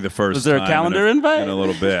 That'll be the first Was there a time calendar invite? in a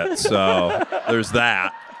little bit. So there's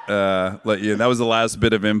that. That was the last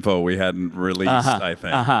bit of info we hadn't released, I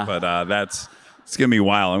think. But it's going to be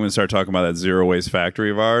wild. I'm going to start talking about that zero waste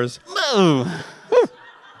factory of ours.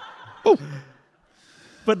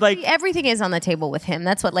 But like everything is on the table with him.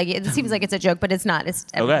 That's what it seems like it's a joke, but it's not. It's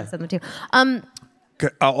everything's on the table.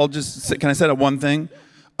 I'll just say, can I set up one thing?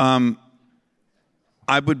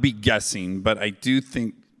 I would be guessing, but I do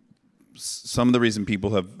think some of the reason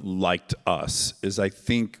people have liked us is I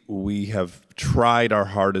think we have tried our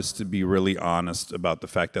hardest to be really honest about the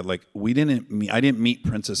fact that I didn't meet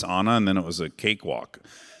Princess Anna and then it was a cakewalk.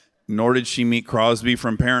 Nor did she meet Crosby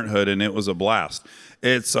from Parenthood and it was a blast.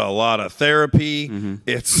 It's a lot of therapy. Mm-hmm.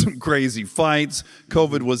 It's some crazy fights.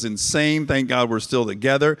 COVID was insane. Thank God we're still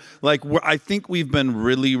together. I think we've been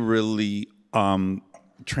really, really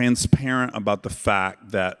transparent about the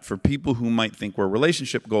fact that for people who might think we're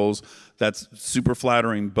relationship goals, that's super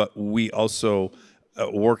flattering, but we also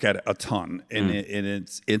work at it a ton. And,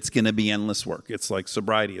 it's going to be endless work. It's like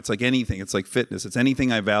sobriety. It's like anything. It's like fitness. It's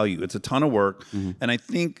anything I value. It's a ton of work. Mm-hmm. And I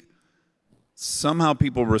think somehow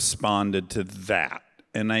people responded to that.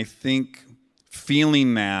 And I think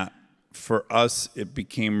feeling that, for us, it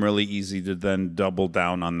became really easy to then double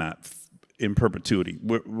down on that in perpetuity.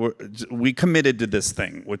 We committed to this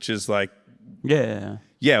thing, which is we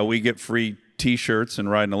get free T-shirts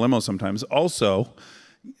and ride in a limo sometimes. Also,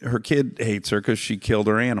 her kid hates her because she killed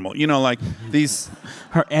her animal. These.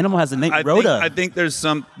 Her animal has a name, Rhoda. I think there's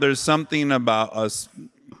something about us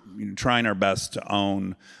trying our best to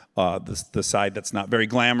own the side that's not very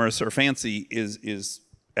glamorous or fancy is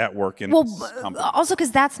at work in also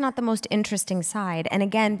because that's not the most interesting side. And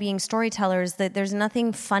again, being storytellers, that there's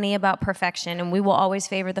nothing funny about perfection, and we will always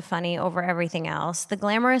favor the funny over everything else. The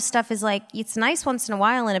glamorous stuff is it's nice once in a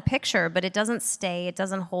while in a picture, but it doesn't stay, it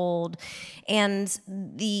doesn't hold. And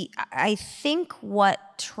I think what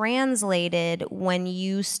translated when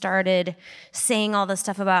you started saying all the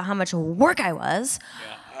stuff about how much work I was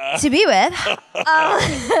to be with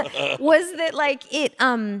was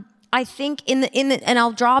that I think in the and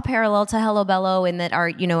I'll draw a parallel to Hello Bello in that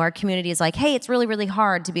our community is hey, it's really, really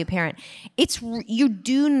hard to be a parent. You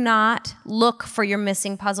do not look for your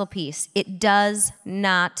missing puzzle piece. It does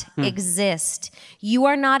not exist. You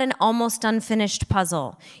are not an almost unfinished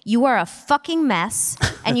puzzle. You are a fucking mess,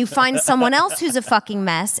 and you find someone else who's a fucking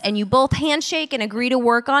mess, and you both handshake and agree to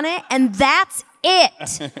work on it, and that's it.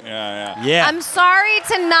 Yeah. I'm sorry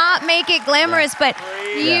to not make it glamorous, but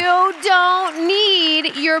you don't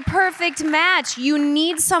need your perfect match. You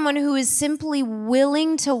need someone who is simply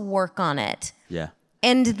willing to work on it. Yeah.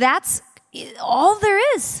 And that's all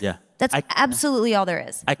there is. Yeah. That's absolutely all there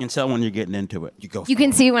is. I can tell when you're getting into it. You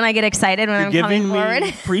can see when I get excited when I'm coming forward. Giving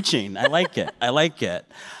me preaching. I like it.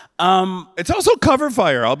 It's also cover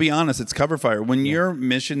fire. I'll be honest. It's cover fire. When your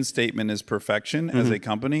mission statement is perfection as a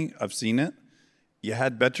company, I've seen it. You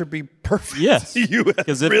had better be perfect. Yes. You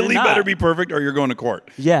really better be perfect or you're going to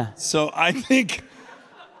court. Yeah. So I think,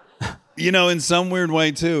 in some weird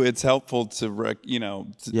way too, it's helpful to,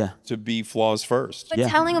 to be flaws first. But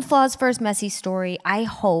telling a flaws first messy story, I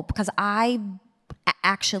hope, because I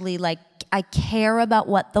actually I care about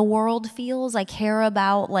what the world feels. I care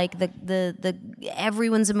about the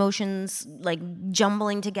everyone's emotions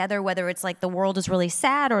jumbling together, whether it's the world is really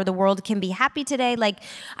sad or the world can be happy today.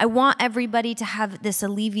 I want everybody to have this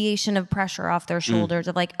alleviation of pressure off their shoulders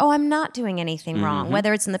of I'm not doing anything wrong,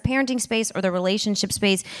 whether it's in the parenting space or the relationship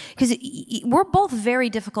space, because we're both very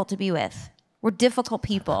difficult to be with. We're difficult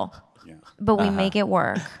people, but we make it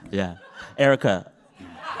work. Yeah. Erica.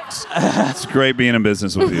 It's great being in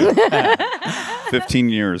business with you. 15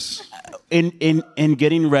 years. In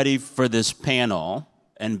getting ready for this panel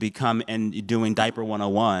and doing Diaper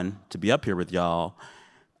 101 to be up here with y'all,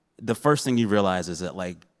 the first thing you realize is that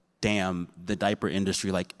damn, the diaper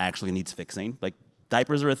industry actually needs fixing.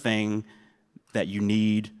 Diapers are a thing that you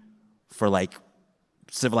need for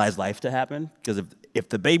civilized life to happen, because if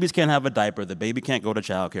the babies can't have a diaper, the baby can't go to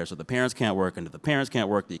childcare, so the parents can't work, and if the parents can't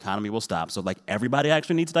work, the economy will stop. So everybody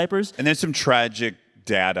actually needs diapers. And there's some tragic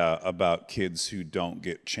data about kids who don't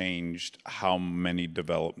get changed, how many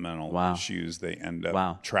developmental issues they end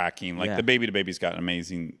up tracking. Like the Baby to Baby's got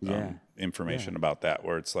amazing information about that,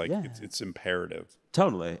 where it's like it's imperative.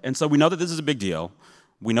 Totally. And so we know that this is a big deal.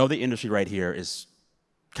 We know the industry right here is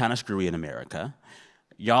kind of screwy in America.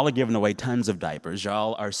 Y'all are giving away tons of diapers.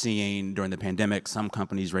 Y'all are seeing, during the pandemic, some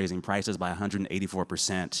companies raising prices by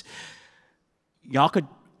 184%. Y'all could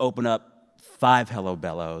open up 5 Hello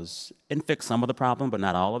Bellos and fix some of the problem, but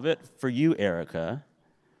not all of it. For you, Erica,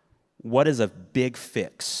 what is a big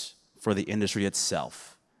fix for the industry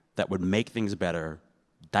itself that would make things better,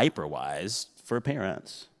 diaper-wise, for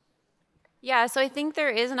parents? Yeah, so I think there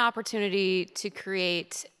is an opportunity to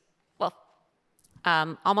create,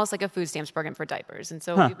 almost like a food stamps program for diapers. And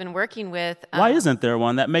so we've been working with... why isn't there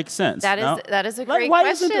one? That makes sense. That is a great question. Why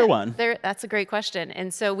isn't there one? That's a great question.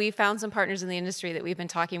 And so we found some partners in the industry that we've been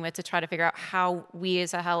talking with to try to figure out how we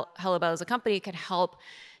as a Hello Bello as a company could help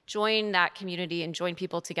join that community and join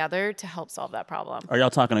people together to help solve that problem. Are y'all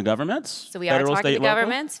talking to governments? So we are talking to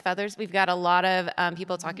governments, feathers. We've got a lot of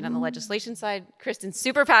people talking on the legislation side. Kristen's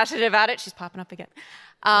super passionate about it. She's popping up again.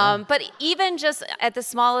 But even just at the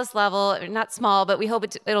smallest level, not small, but we hope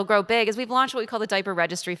it'll grow big, is we've launched what we call the Diaper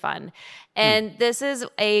Registry Fund. And this is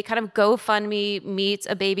a kind of GoFundMe meets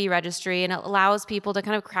a baby registry, and it allows people to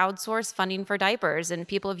kind of crowdsource funding for diapers. And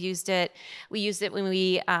people have used it. We used it when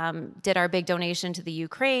we did our big donation to the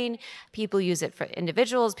Ukraine. People use it for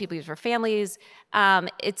individuals. People use it for families.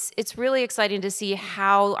 It's really exciting to see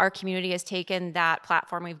how our community has taken that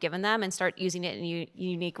platform we've given them and start using it in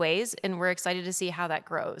unique ways. And we're excited to see how that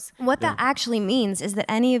grows. What that actually means is that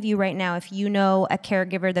any of you right now, if you know a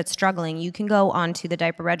caregiver that's struggling, you can go onto the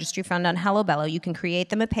Diaper Registry Fund on Hello Bello. You can create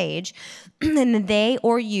them a page, and they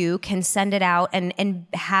or you can send it out and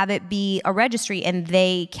have it be a registry, and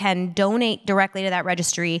they can donate directly to that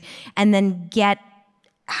registry and then get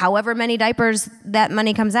however many diapers that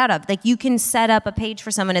money comes out of. Like, you can set up a page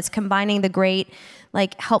for someone. It's combining the great,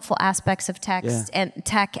 like, helpful aspects of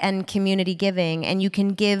tech and community giving, and you can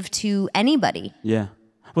give to anybody. Yeah.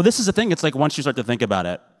 Well, this is the thing. It's like, once you start to think about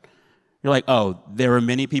it, you're like, oh, there are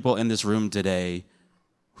many people in this room today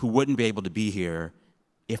who wouldn't be able to be here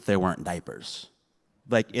if there weren't diapers.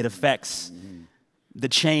 Like, it affects, the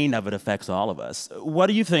chain of it affects all of us. What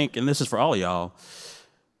do you think, and this is for all of y'all,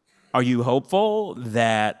 are you hopeful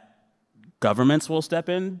that governments will step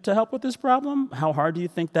in to help with this problem? How hard do you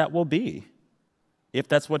think that will be? If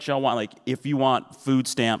that's what y'all want, like, if you want food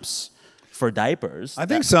stamps for diapers. I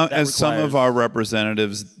think some of our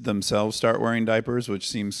representatives themselves start wearing diapers, which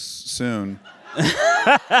seems soon,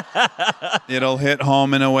 it'll hit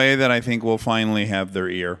home in a way that I think will finally have their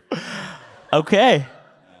ear. Okay.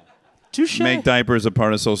 Touche. Make diapers a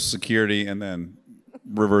part of Social Security and then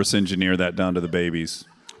reverse engineer that down to the babies.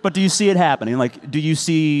 But do you see it happening? Like,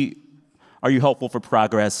 are you hopeful for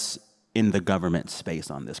progress in the government space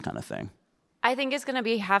on this kind of thing? I think it's going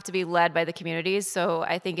to have to be led by the communities. So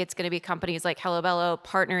I think it's going to be companies like Hello Bello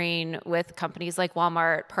partnering with companies like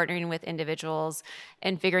Walmart, partnering with individuals,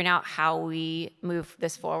 and figuring out how we move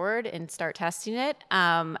this forward and start testing it,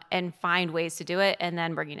 and find ways to do it, and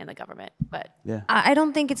then bringing in the government. But yeah, I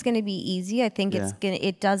don't think it's going to be easy. I think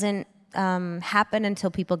it doesn't happen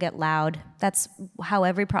until people get loud. That's how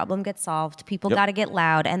every problem gets solved. People got to get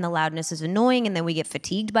loud, and the loudness is annoying, and then we get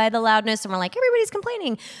fatigued by the loudness, and we're like, everybody's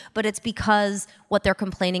complaining. But it's because what they're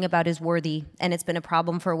complaining about is worthy, and it's been a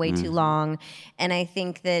problem for way too long. And I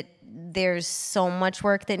think that there's so much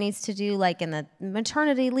work that needs to do, like in the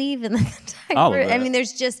maternity leave and the diaper. I mean,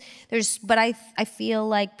 but I feel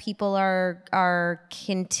like people are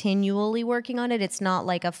continually working on it. It's not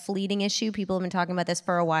like a fleeting issue. People have been talking about this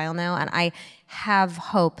for a while now, and I have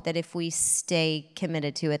hope that if we stay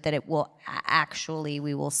committed to it, that it will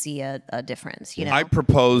we will see a difference. You know, I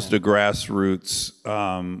proposed a grassroots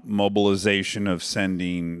mobilization of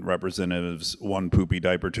sending representatives one poopy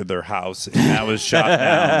diaper to their house, and that was shot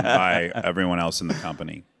down by everyone else in the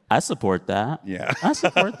company. I support that. Yeah, I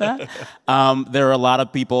support that. There are a lot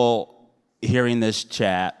of people hearing this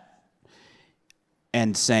chat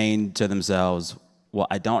and saying to themselves, "Well,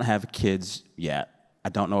 I don't have kids yet. I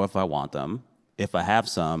don't know if I want them. If I have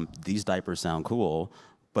some, these diapers sound cool."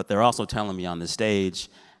 But they're also telling me on the stage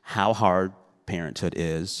how hard parenthood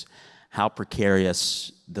is, how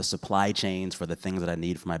precarious the supply chains for the things that I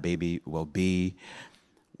need for my baby will be.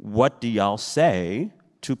 What do y'all say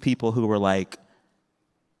to people who were like,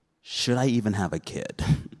 should I even have a kid?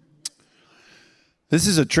 This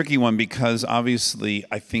is a tricky one because obviously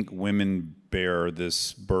I think women bear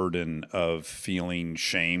this burden of feeling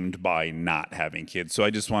shamed by not having kids. So I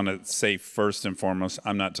just want to say first and foremost,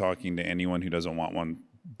 I'm not talking to anyone who doesn't want one,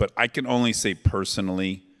 but I can only say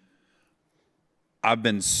personally, I've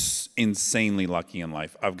been insanely lucky in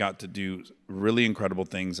life. I've got to do really incredible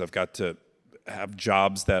things. I've got to have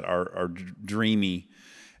jobs that are dreamy,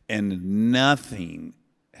 and nothing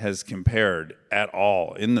has compared at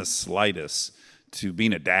all in the slightest to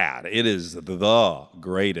being a dad. It is the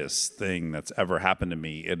greatest thing that's ever happened to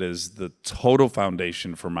me. It is the total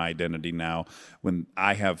foundation for my identity now. When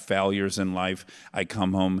I have failures in life, I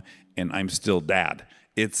come home and I'm still dad.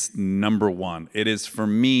 It's number one. It is, for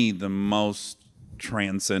me, the most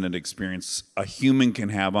transcendent experience a human can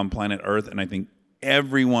have on planet Earth, and I think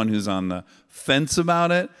everyone who's on the fence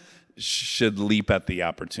about it should leap at the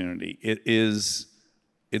opportunity.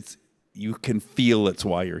 You can feel it's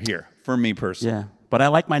why you're here. For me personally. Yeah, but I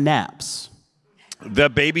like my naps. The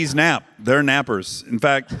babies nap. They're nappers. In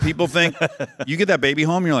fact, people think you get that baby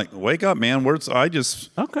home, you're like, wake up, man.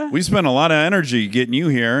 We spent a lot of energy getting you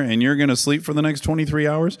here, and you're going to sleep for the next 23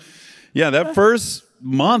 hours. Yeah, that first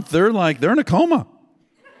month, they're in a coma.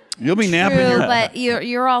 You'll be napping. True, but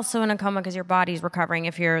you're also in a coma because your body's recovering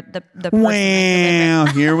if you're the person. Wow,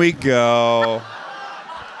 here we go.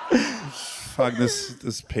 Fuck,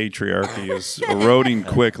 this patriarchy is eroding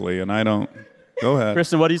quickly, and I don't. Go ahead.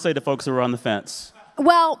 Kristen, what do you say to folks who are on the fence?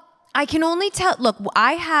 Well, I can only tell. Look,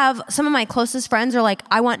 I have some of my closest friends are like,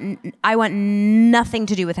 I want nothing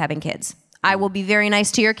to do with having kids. I will be very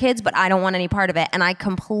nice to your kids, but I don't want any part of it, and I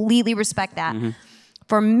completely respect that. Mm-hmm.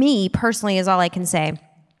 For me personally, is all I can say.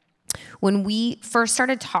 When we first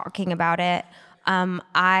started talking about it,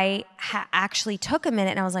 I actually took a minute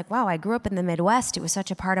and I was like, wow, I grew up in the Midwest. It was such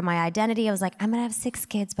a part of my identity. I was like, I'm going to have 6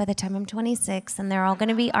 kids by the time I'm 26 and they're all going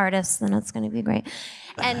to be artists and it's going to be great.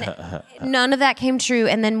 And none of that came true.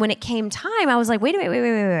 And then when it came time, I was like, wait.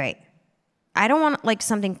 I don't want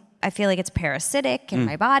something, I feel like it's parasitic in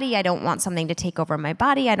my body. I don't want something to take over my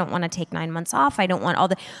body. I don't want to take 9 months off. I don't want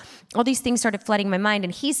all these things started flooding my mind.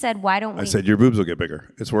 And he said, why don't we? I said, your boobs will get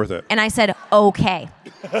bigger. It's worth it. And I said, okay.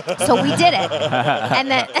 So we did it. And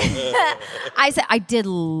then I said, I did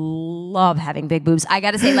love having big boobs. I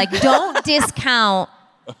got to say, don't discount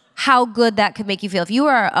how good that could make you feel.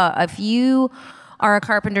 If you are a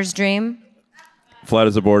carpenter's dream. Flat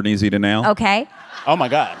as a board and easy to nail. Okay. Oh my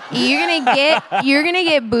God. You're gonna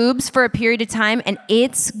get boobs for a period of time, and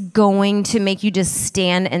it's going to make you just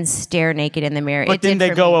stand and stare naked in the mirror. But didn't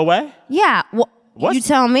they go away? Yeah. Well, what? You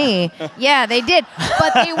tell me. Yeah, they did.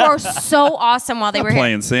 But they were so awesome while they were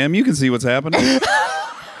playing, here. Sam. You can see what's happening.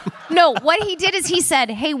 No, what he did is he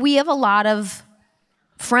said, hey, we have a lot of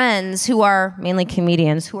friends who are mainly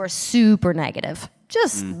comedians who are super negative.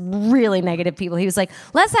 Just really negative people. He was like,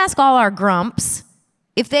 let's ask all our grumps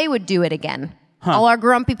if they would do it again. Huh. All our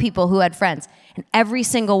grumpy people who had friends. And every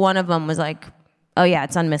single one of them was like, oh yeah,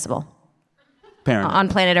 it's unmissable. Parenthood. On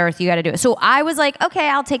planet Earth, you got to do it. So I was like, okay,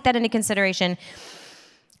 I'll take that into consideration.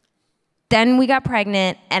 Then we got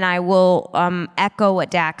pregnant, and I will echo what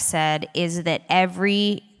Dax said, is that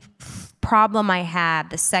every problem I had,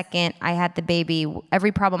 the second I had the baby,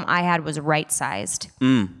 every problem I had was right-sized.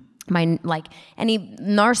 Any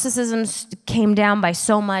narcissism came down by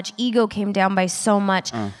so much, ego came down by so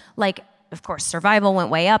much, of course, survival went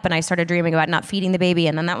way up, and I started dreaming about not feeding the baby,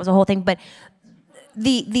 and then that was a whole thing. But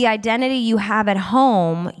the identity you have at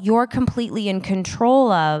home, you're completely in control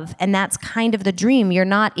of, and that's kind of the dream. You're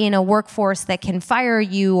not in a workforce that can fire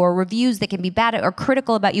you or reviews that can be bad or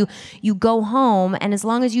critical about you. You go home, and as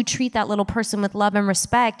long as you treat that little person with love and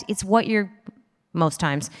respect, it's what you're, most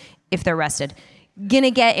times, if they're rested,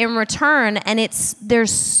 gonna get in return. And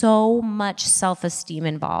there's so much self-esteem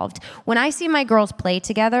involved. When I see my girls play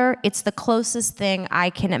together, it's the closest thing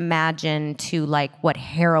I can imagine to what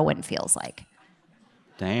heroin feels like.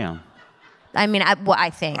 Damn. I mean, I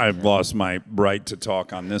think. I've lost my right to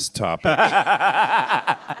talk on this topic.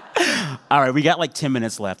 All right, we got 10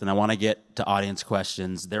 minutes left, and I want to get to audience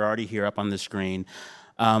questions. They're already here up on the screen.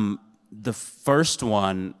 The first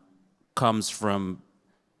one comes from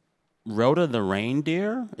Rhoda the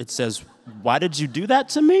reindeer. It says, why did you do that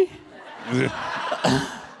to me?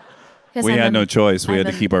 We had no choice. We had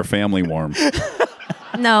to keep our family warm.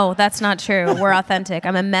 No, that's not true. We're authentic.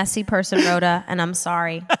 I'm a messy person, Rhoda, and I'm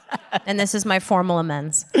sorry. And this is my formal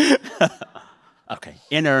amends. Okay.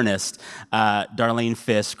 In earnest, Darlene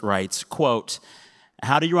Fisk writes, quote,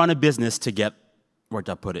 how do you run a business to get, where'd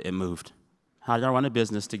I put it? It moved. How do I run a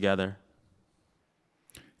business together?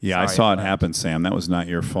 Yeah, Sorry, I saw it happen, Sam. That was not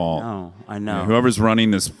your fault. No, I know. Yeah, whoever's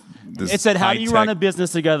running this it said, how do you run a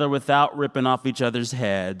business together without ripping off each other's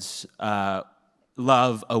heads?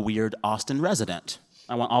 Love a weird Austin resident.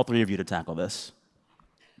 I want all 3 of you to tackle this.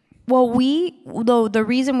 Well, the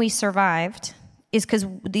reason we survived is because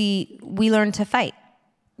we learned to fight.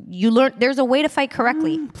 there's a way to fight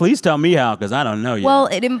correctly. Please tell me how, because I don't know yet. Well,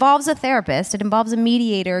 it involves a therapist. It involves a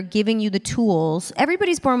mediator giving you the tools.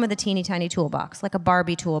 Everybody's born with a teeny tiny toolbox, like a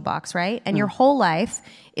Barbie toolbox, right? And your whole life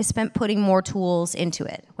is spent putting more tools into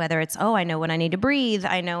it. Whether it's, I know when I need to breathe.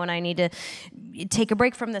 I know when I need to take a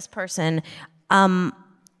break from this person.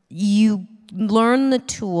 You learn the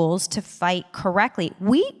tools to fight correctly.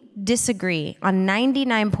 We disagree on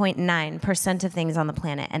 99.9% of things on the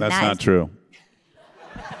planet. And That's not true.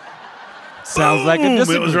 Sounds like a disagreement.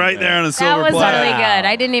 It was right there on a silver That was platter. really good.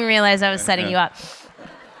 I didn't even realize I was setting you up.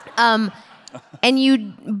 But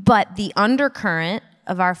the undercurrent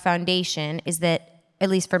of our foundation is that, at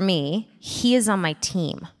least for me, he is on my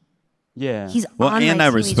team. Yeah. He's Well, on and my I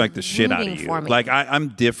team. respect the He's shit out of rooting you. for me. Like I'm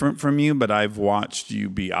different from you, but I've watched you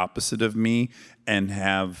be opposite of me and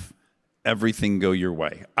have everything go your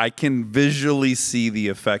way. I can visually see the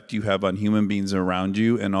effect you have on human beings around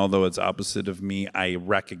you, and although it's opposite of me, I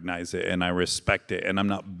recognize it and I respect it. And I'm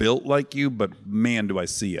not built like you, but man, do I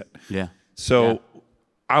see it. Yeah. So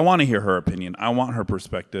I want to hear her opinion. I want her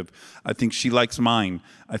perspective. I think she likes mine.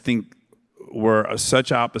 I think we're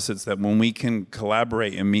such opposites that when we can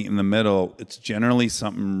collaborate and meet in the middle, it's generally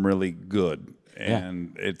something really good.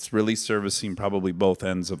 And it's really servicing probably both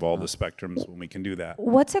ends of all the spectrums when we can do that.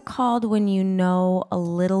 What's it called when you know a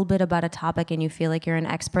little bit about a topic and you feel like you're an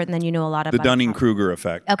expert, and then you know a lot about The Dunning-Kruger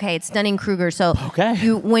effect. Okay, it's Dunning-Kruger. So Okay.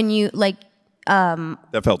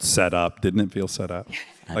 That felt set up. Didn't it feel set up?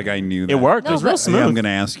 Like I knew that. It worked. It was real but- smooth. Yeah, I'm going to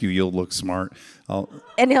ask you. You'll look smart.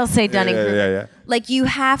 and he'll say Dunning-Kruger. yeah. Like you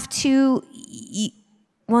have to.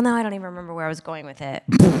 Well, now I don't even remember where I was going with it.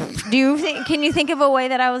 Can you think of a way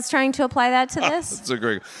that I was trying to apply that to this? That's a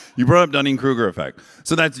great. You brought up Dunning-Kruger effect.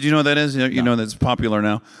 So that's. Do you know what that is? You know that's popular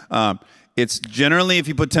now. It's generally if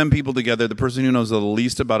you put 10 people together, the person who knows the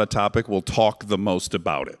least about a topic will talk the most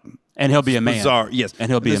about it. And he'll be a man. Bizarre, yes. And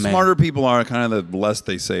he'll be the a man. smarter people are kind of the less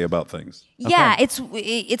they say about things. Yeah, it's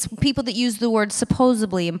people that use the word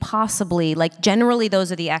supposedly and possibly. Like generally,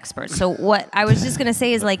 those are the experts. So what I was just gonna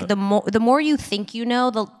say is like the more you think you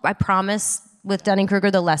know, I promise with Dunning-Kruger,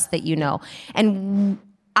 the less that you know. And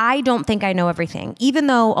I don't think I know everything, even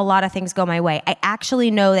though a lot of things go my way. I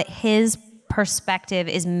actually know that his perspective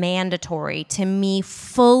is mandatory to me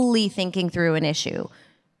fully thinking through an issue,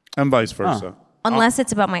 And vice versa. unless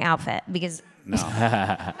it's about my outfit, because.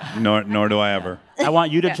 Nor do I ever. I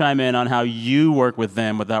want you to chime in on how you work with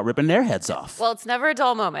them without ripping their heads off. Well, it's never a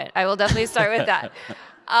dull moment. I will definitely start with that.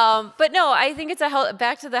 But no, I think it's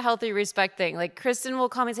back to the healthy respect thing. Like Kristen will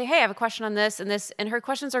call me and say, "Hey, I have a question on this and this," and her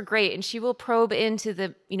questions are great, and she will probe into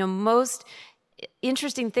the most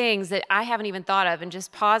interesting things that I haven't even thought of, and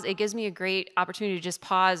just pause. It gives me a great opportunity to just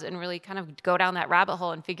pause and really kind of go down that rabbit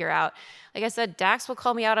hole and figure out. Like I said, Dax will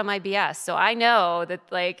call me out on my BS, so I know that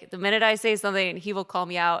like the minute I say something, he will call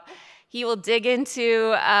me out. He will dig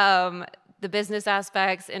into the business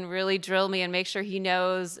aspects and really drill me and make sure he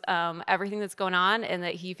knows everything that's going on and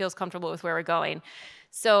that he feels comfortable with where we're going.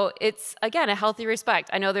 So it's, again, a healthy respect.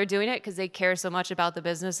 I know they're doing it because they care so much about the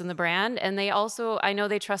business and the brand. And they also, I know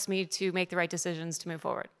they trust me to make the right decisions to move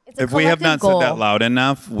forward. If we have not said that loud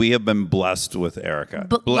enough, we have been blessed with Erica.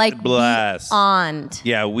 Blessed. Beyond.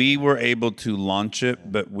 Yeah, we were able to launch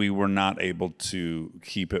it, but we were not able to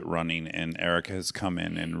keep it running. And Erica has come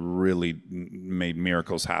in and really made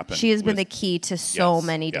miracles happen. She has been the key to so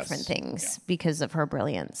many yes, different things because of her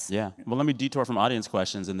brilliance. Yeah. Well, let me detour from audience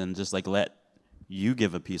questions and then just like let you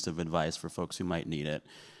give a piece of advice for folks who might need it.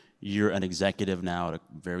 You're an executive now at a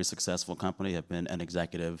very successful company, have been an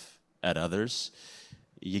executive at others.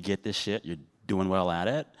 You get this shit, you're doing well at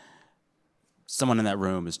it. Someone in that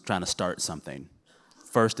room is trying to start something.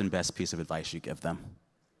 First and best piece of advice you give them.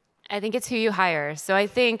 I think it's who you hire. So I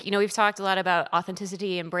think, we've talked a lot about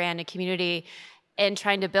authenticity and brand and community and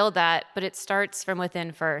trying to build that, but it starts from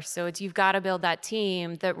within first. So you've got to build that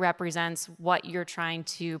team that represents what you're trying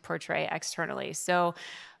to portray externally. So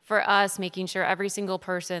for us, making sure every single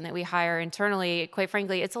person that we hire internally, quite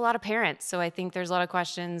frankly, it's a lot of parents. So I think there's a lot of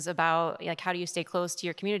questions about like, how do you stay close to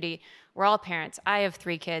your community? We're all parents. I have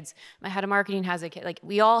 3 kids. My head of marketing has a kid. Like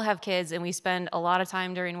we all have kids, and we spend a lot of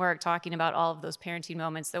time during work talking about all of those parenting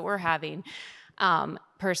moments that we're having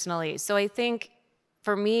personally. So I think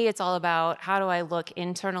for me, it's all about how do I look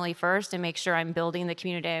internally first and make sure I'm building the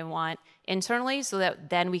community I want internally so that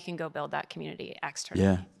then we can go build that community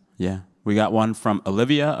externally. Yeah. We got one from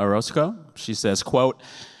Olivia Orozco. She says, quote,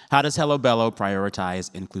 "How does Hello Bello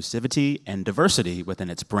prioritize inclusivity and diversity within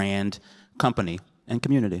its brand, company, and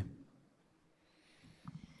community?"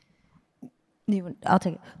 I'll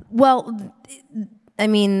take it. Well, I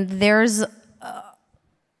mean, there's...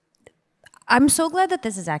 I'm so glad that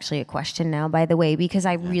this is actually a question now, by the way, because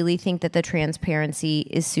I really think that the transparency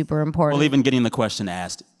is super important. Well, even getting the question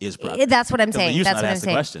asked is progress. That's what I'm saying. You That's not what I'm ask the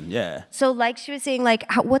saying. question. Yeah. So, like she was saying, like,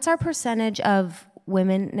 what's our percentage of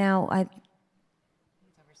women now?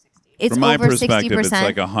 It's From my over perspective, 60%. it's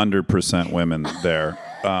like 100% women there.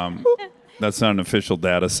 That's not an official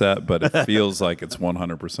data set, but it feels like it's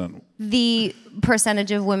 100%. The percentage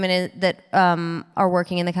of women that are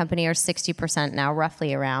working in the company are 60% now,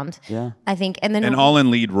 roughly around. Yeah. I think, and then And all in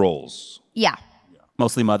lead roles. yeah,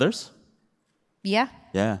 Mostly mothers? yeah.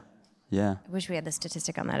 Yeah. Yeah. I wish we had the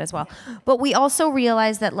statistic on that as well. But we also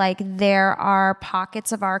realize that like there are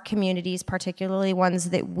pockets of our communities, particularly ones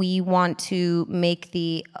that we want to make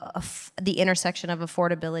the intersection of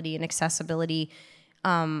affordability and accessibility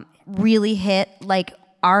really hit. Like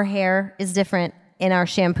our hair is different in our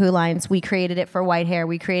shampoo lines. We created it for white hair.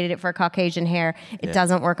 We created it for Caucasian hair. It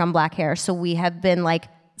doesn't work on black hair. So we have been like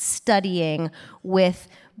studying with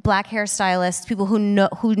black hairstylists, people who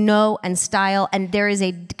know and style, and there is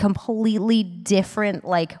a completely different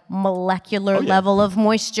like molecular level of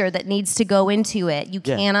moisture that needs to go into it. You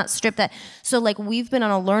cannot strip that. So like we've been on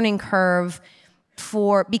a learning curve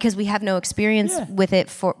because we have no experience with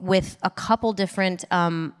it with a couple different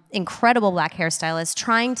incredible black hairstylists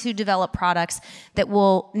trying to develop products that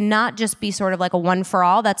will not just be sort of like a one for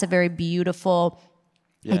all. That's a very beautiful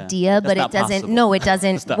idea, but it doesn't. No, it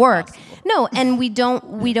doesn't work. No, and we don't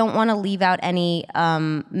want to leave out any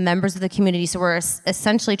members of the community. So we're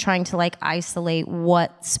essentially trying to like isolate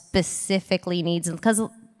what specifically needs, because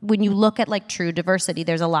when you look at like true diversity,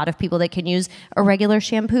 there's a lot of people that can use a regular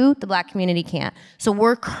shampoo. The black community can't. So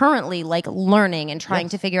we're currently like learning and trying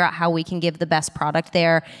to figure out how we can give the best product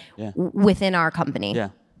there within our company. Yeah.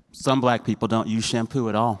 Some black people don't use shampoo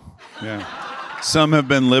at all. Yeah. Some have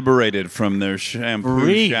been liberated from their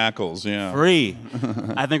shampoo shackles. Yeah. Free.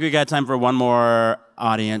 I think we got time for one more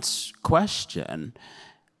audience question.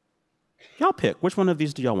 Y'all pick. Which one of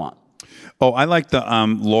these do y'all want? Oh, I like the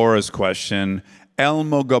Laura's question. El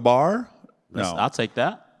Mogabar? No. I'll take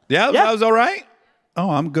that. Yeah, that was all right?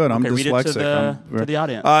 Oh, I'm good. I'm dyslexic. Read it to the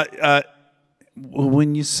audience.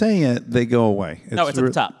 When you say it, they go away. No, it's at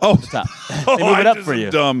the top. Oh, it's at the top. They move it up for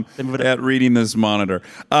you. Dumb at reading this monitor.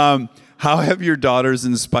 How have your daughters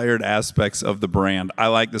inspired aspects of the brand? I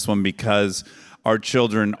like this one because our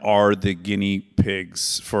children are the guinea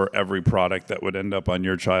pigs for every product that would end up on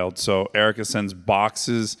your child. So Erica sends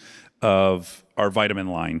boxes of our vitamin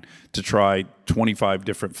line to try 25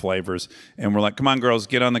 different flavors. And we're like, come on, girls,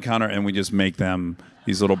 get on the counter. And we just make them,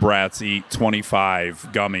 these little brats, eat 25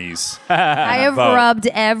 gummies. I have rubbed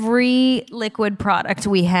every liquid product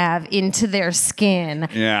we have into their skin.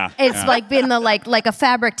 Yeah. It's like been the like a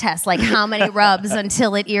fabric test, like how many rubs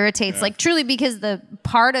until it irritates. Yeah. Like truly, because the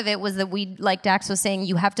part of it was that we, like Dax was saying,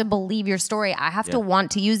 you have to believe your story. I have to want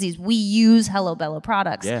to use these. We use Hello Bello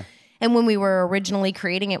products. Yeah. And when we were originally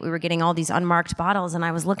creating it, we were getting all these unmarked bottles, and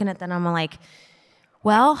I was looking at them, and I'm like,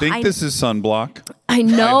 well, this is sunblock. I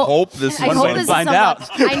know. I hope this is sunblock. Find out.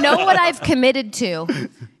 I know what I've committed to,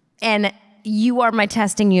 and you are my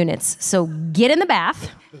testing units. So get in the bath,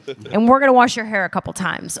 and we're gonna wash your hair a couple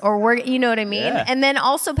times, or you know what I mean? Yeah. And then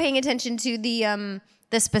also paying attention to the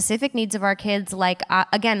specific needs of our kids, like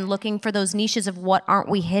again, looking for those niches of what aren't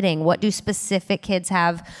we hitting? What do specific kids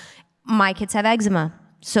have? My kids have eczema.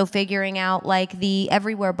 So figuring out like the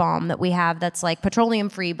Everywhere balm that we have that's like petroleum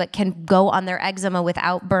free but can go on their eczema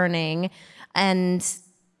without burning. And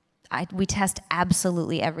we test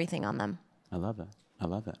absolutely everything on them. I love it. I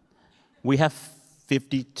love it. We have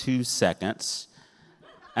 52 seconds,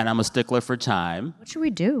 and I'm a stickler for time. What should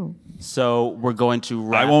we do? So we're going to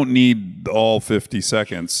wrap. I won't need all 50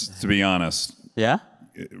 seconds, to be honest. Yeah?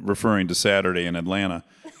 Referring to Saturday in Atlanta.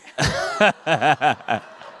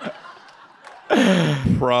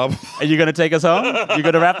 Probably. Are you going to take us home? You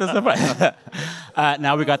going to wrap this up?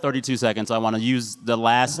 Now we got 32 seconds. I want to use the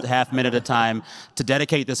last half minute of time to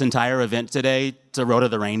dedicate this entire event today to Rhoda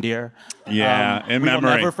the reindeer. Yeah, in we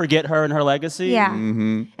memory. will never forget her and her legacy. Yeah.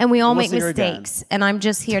 Mm-hmm. And we all We'll make see her mistakes. And I'm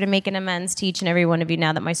just here to make an amends to each and every one of you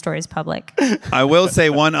now that my story is public. I will say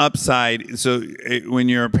one upside. So when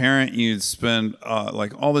you're a parent, you spend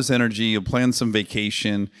like all this energy, you plan some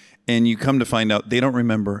vacation, and you come to find out they don't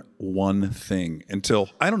remember one thing until,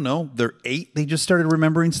 I don't know, they're 8. They just started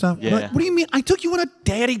remembering stuff. Yeah. What do you mean? I took you on a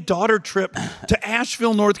daddy-daughter trip to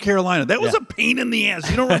Asheville, North Carolina. That was a pain in the ass.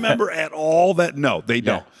 You don't remember at all that? No, they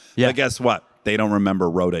don't. Yeah. But guess what? They don't remember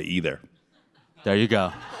Rhoda either. There you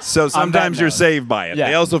go. So sometimes you're saved by it. Yeah.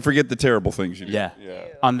 They also forget the terrible things you do. Yeah.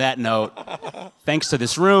 On that note, thanks to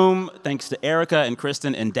this room, thanks to Erica and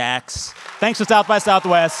Kristen and Dax, thanks to South by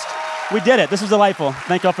Southwest. We did it. This was delightful.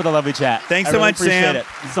 Thank y'all for the lovely chat. Thanks I so really much, appreciate Sam. it.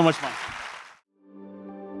 It's so much fun.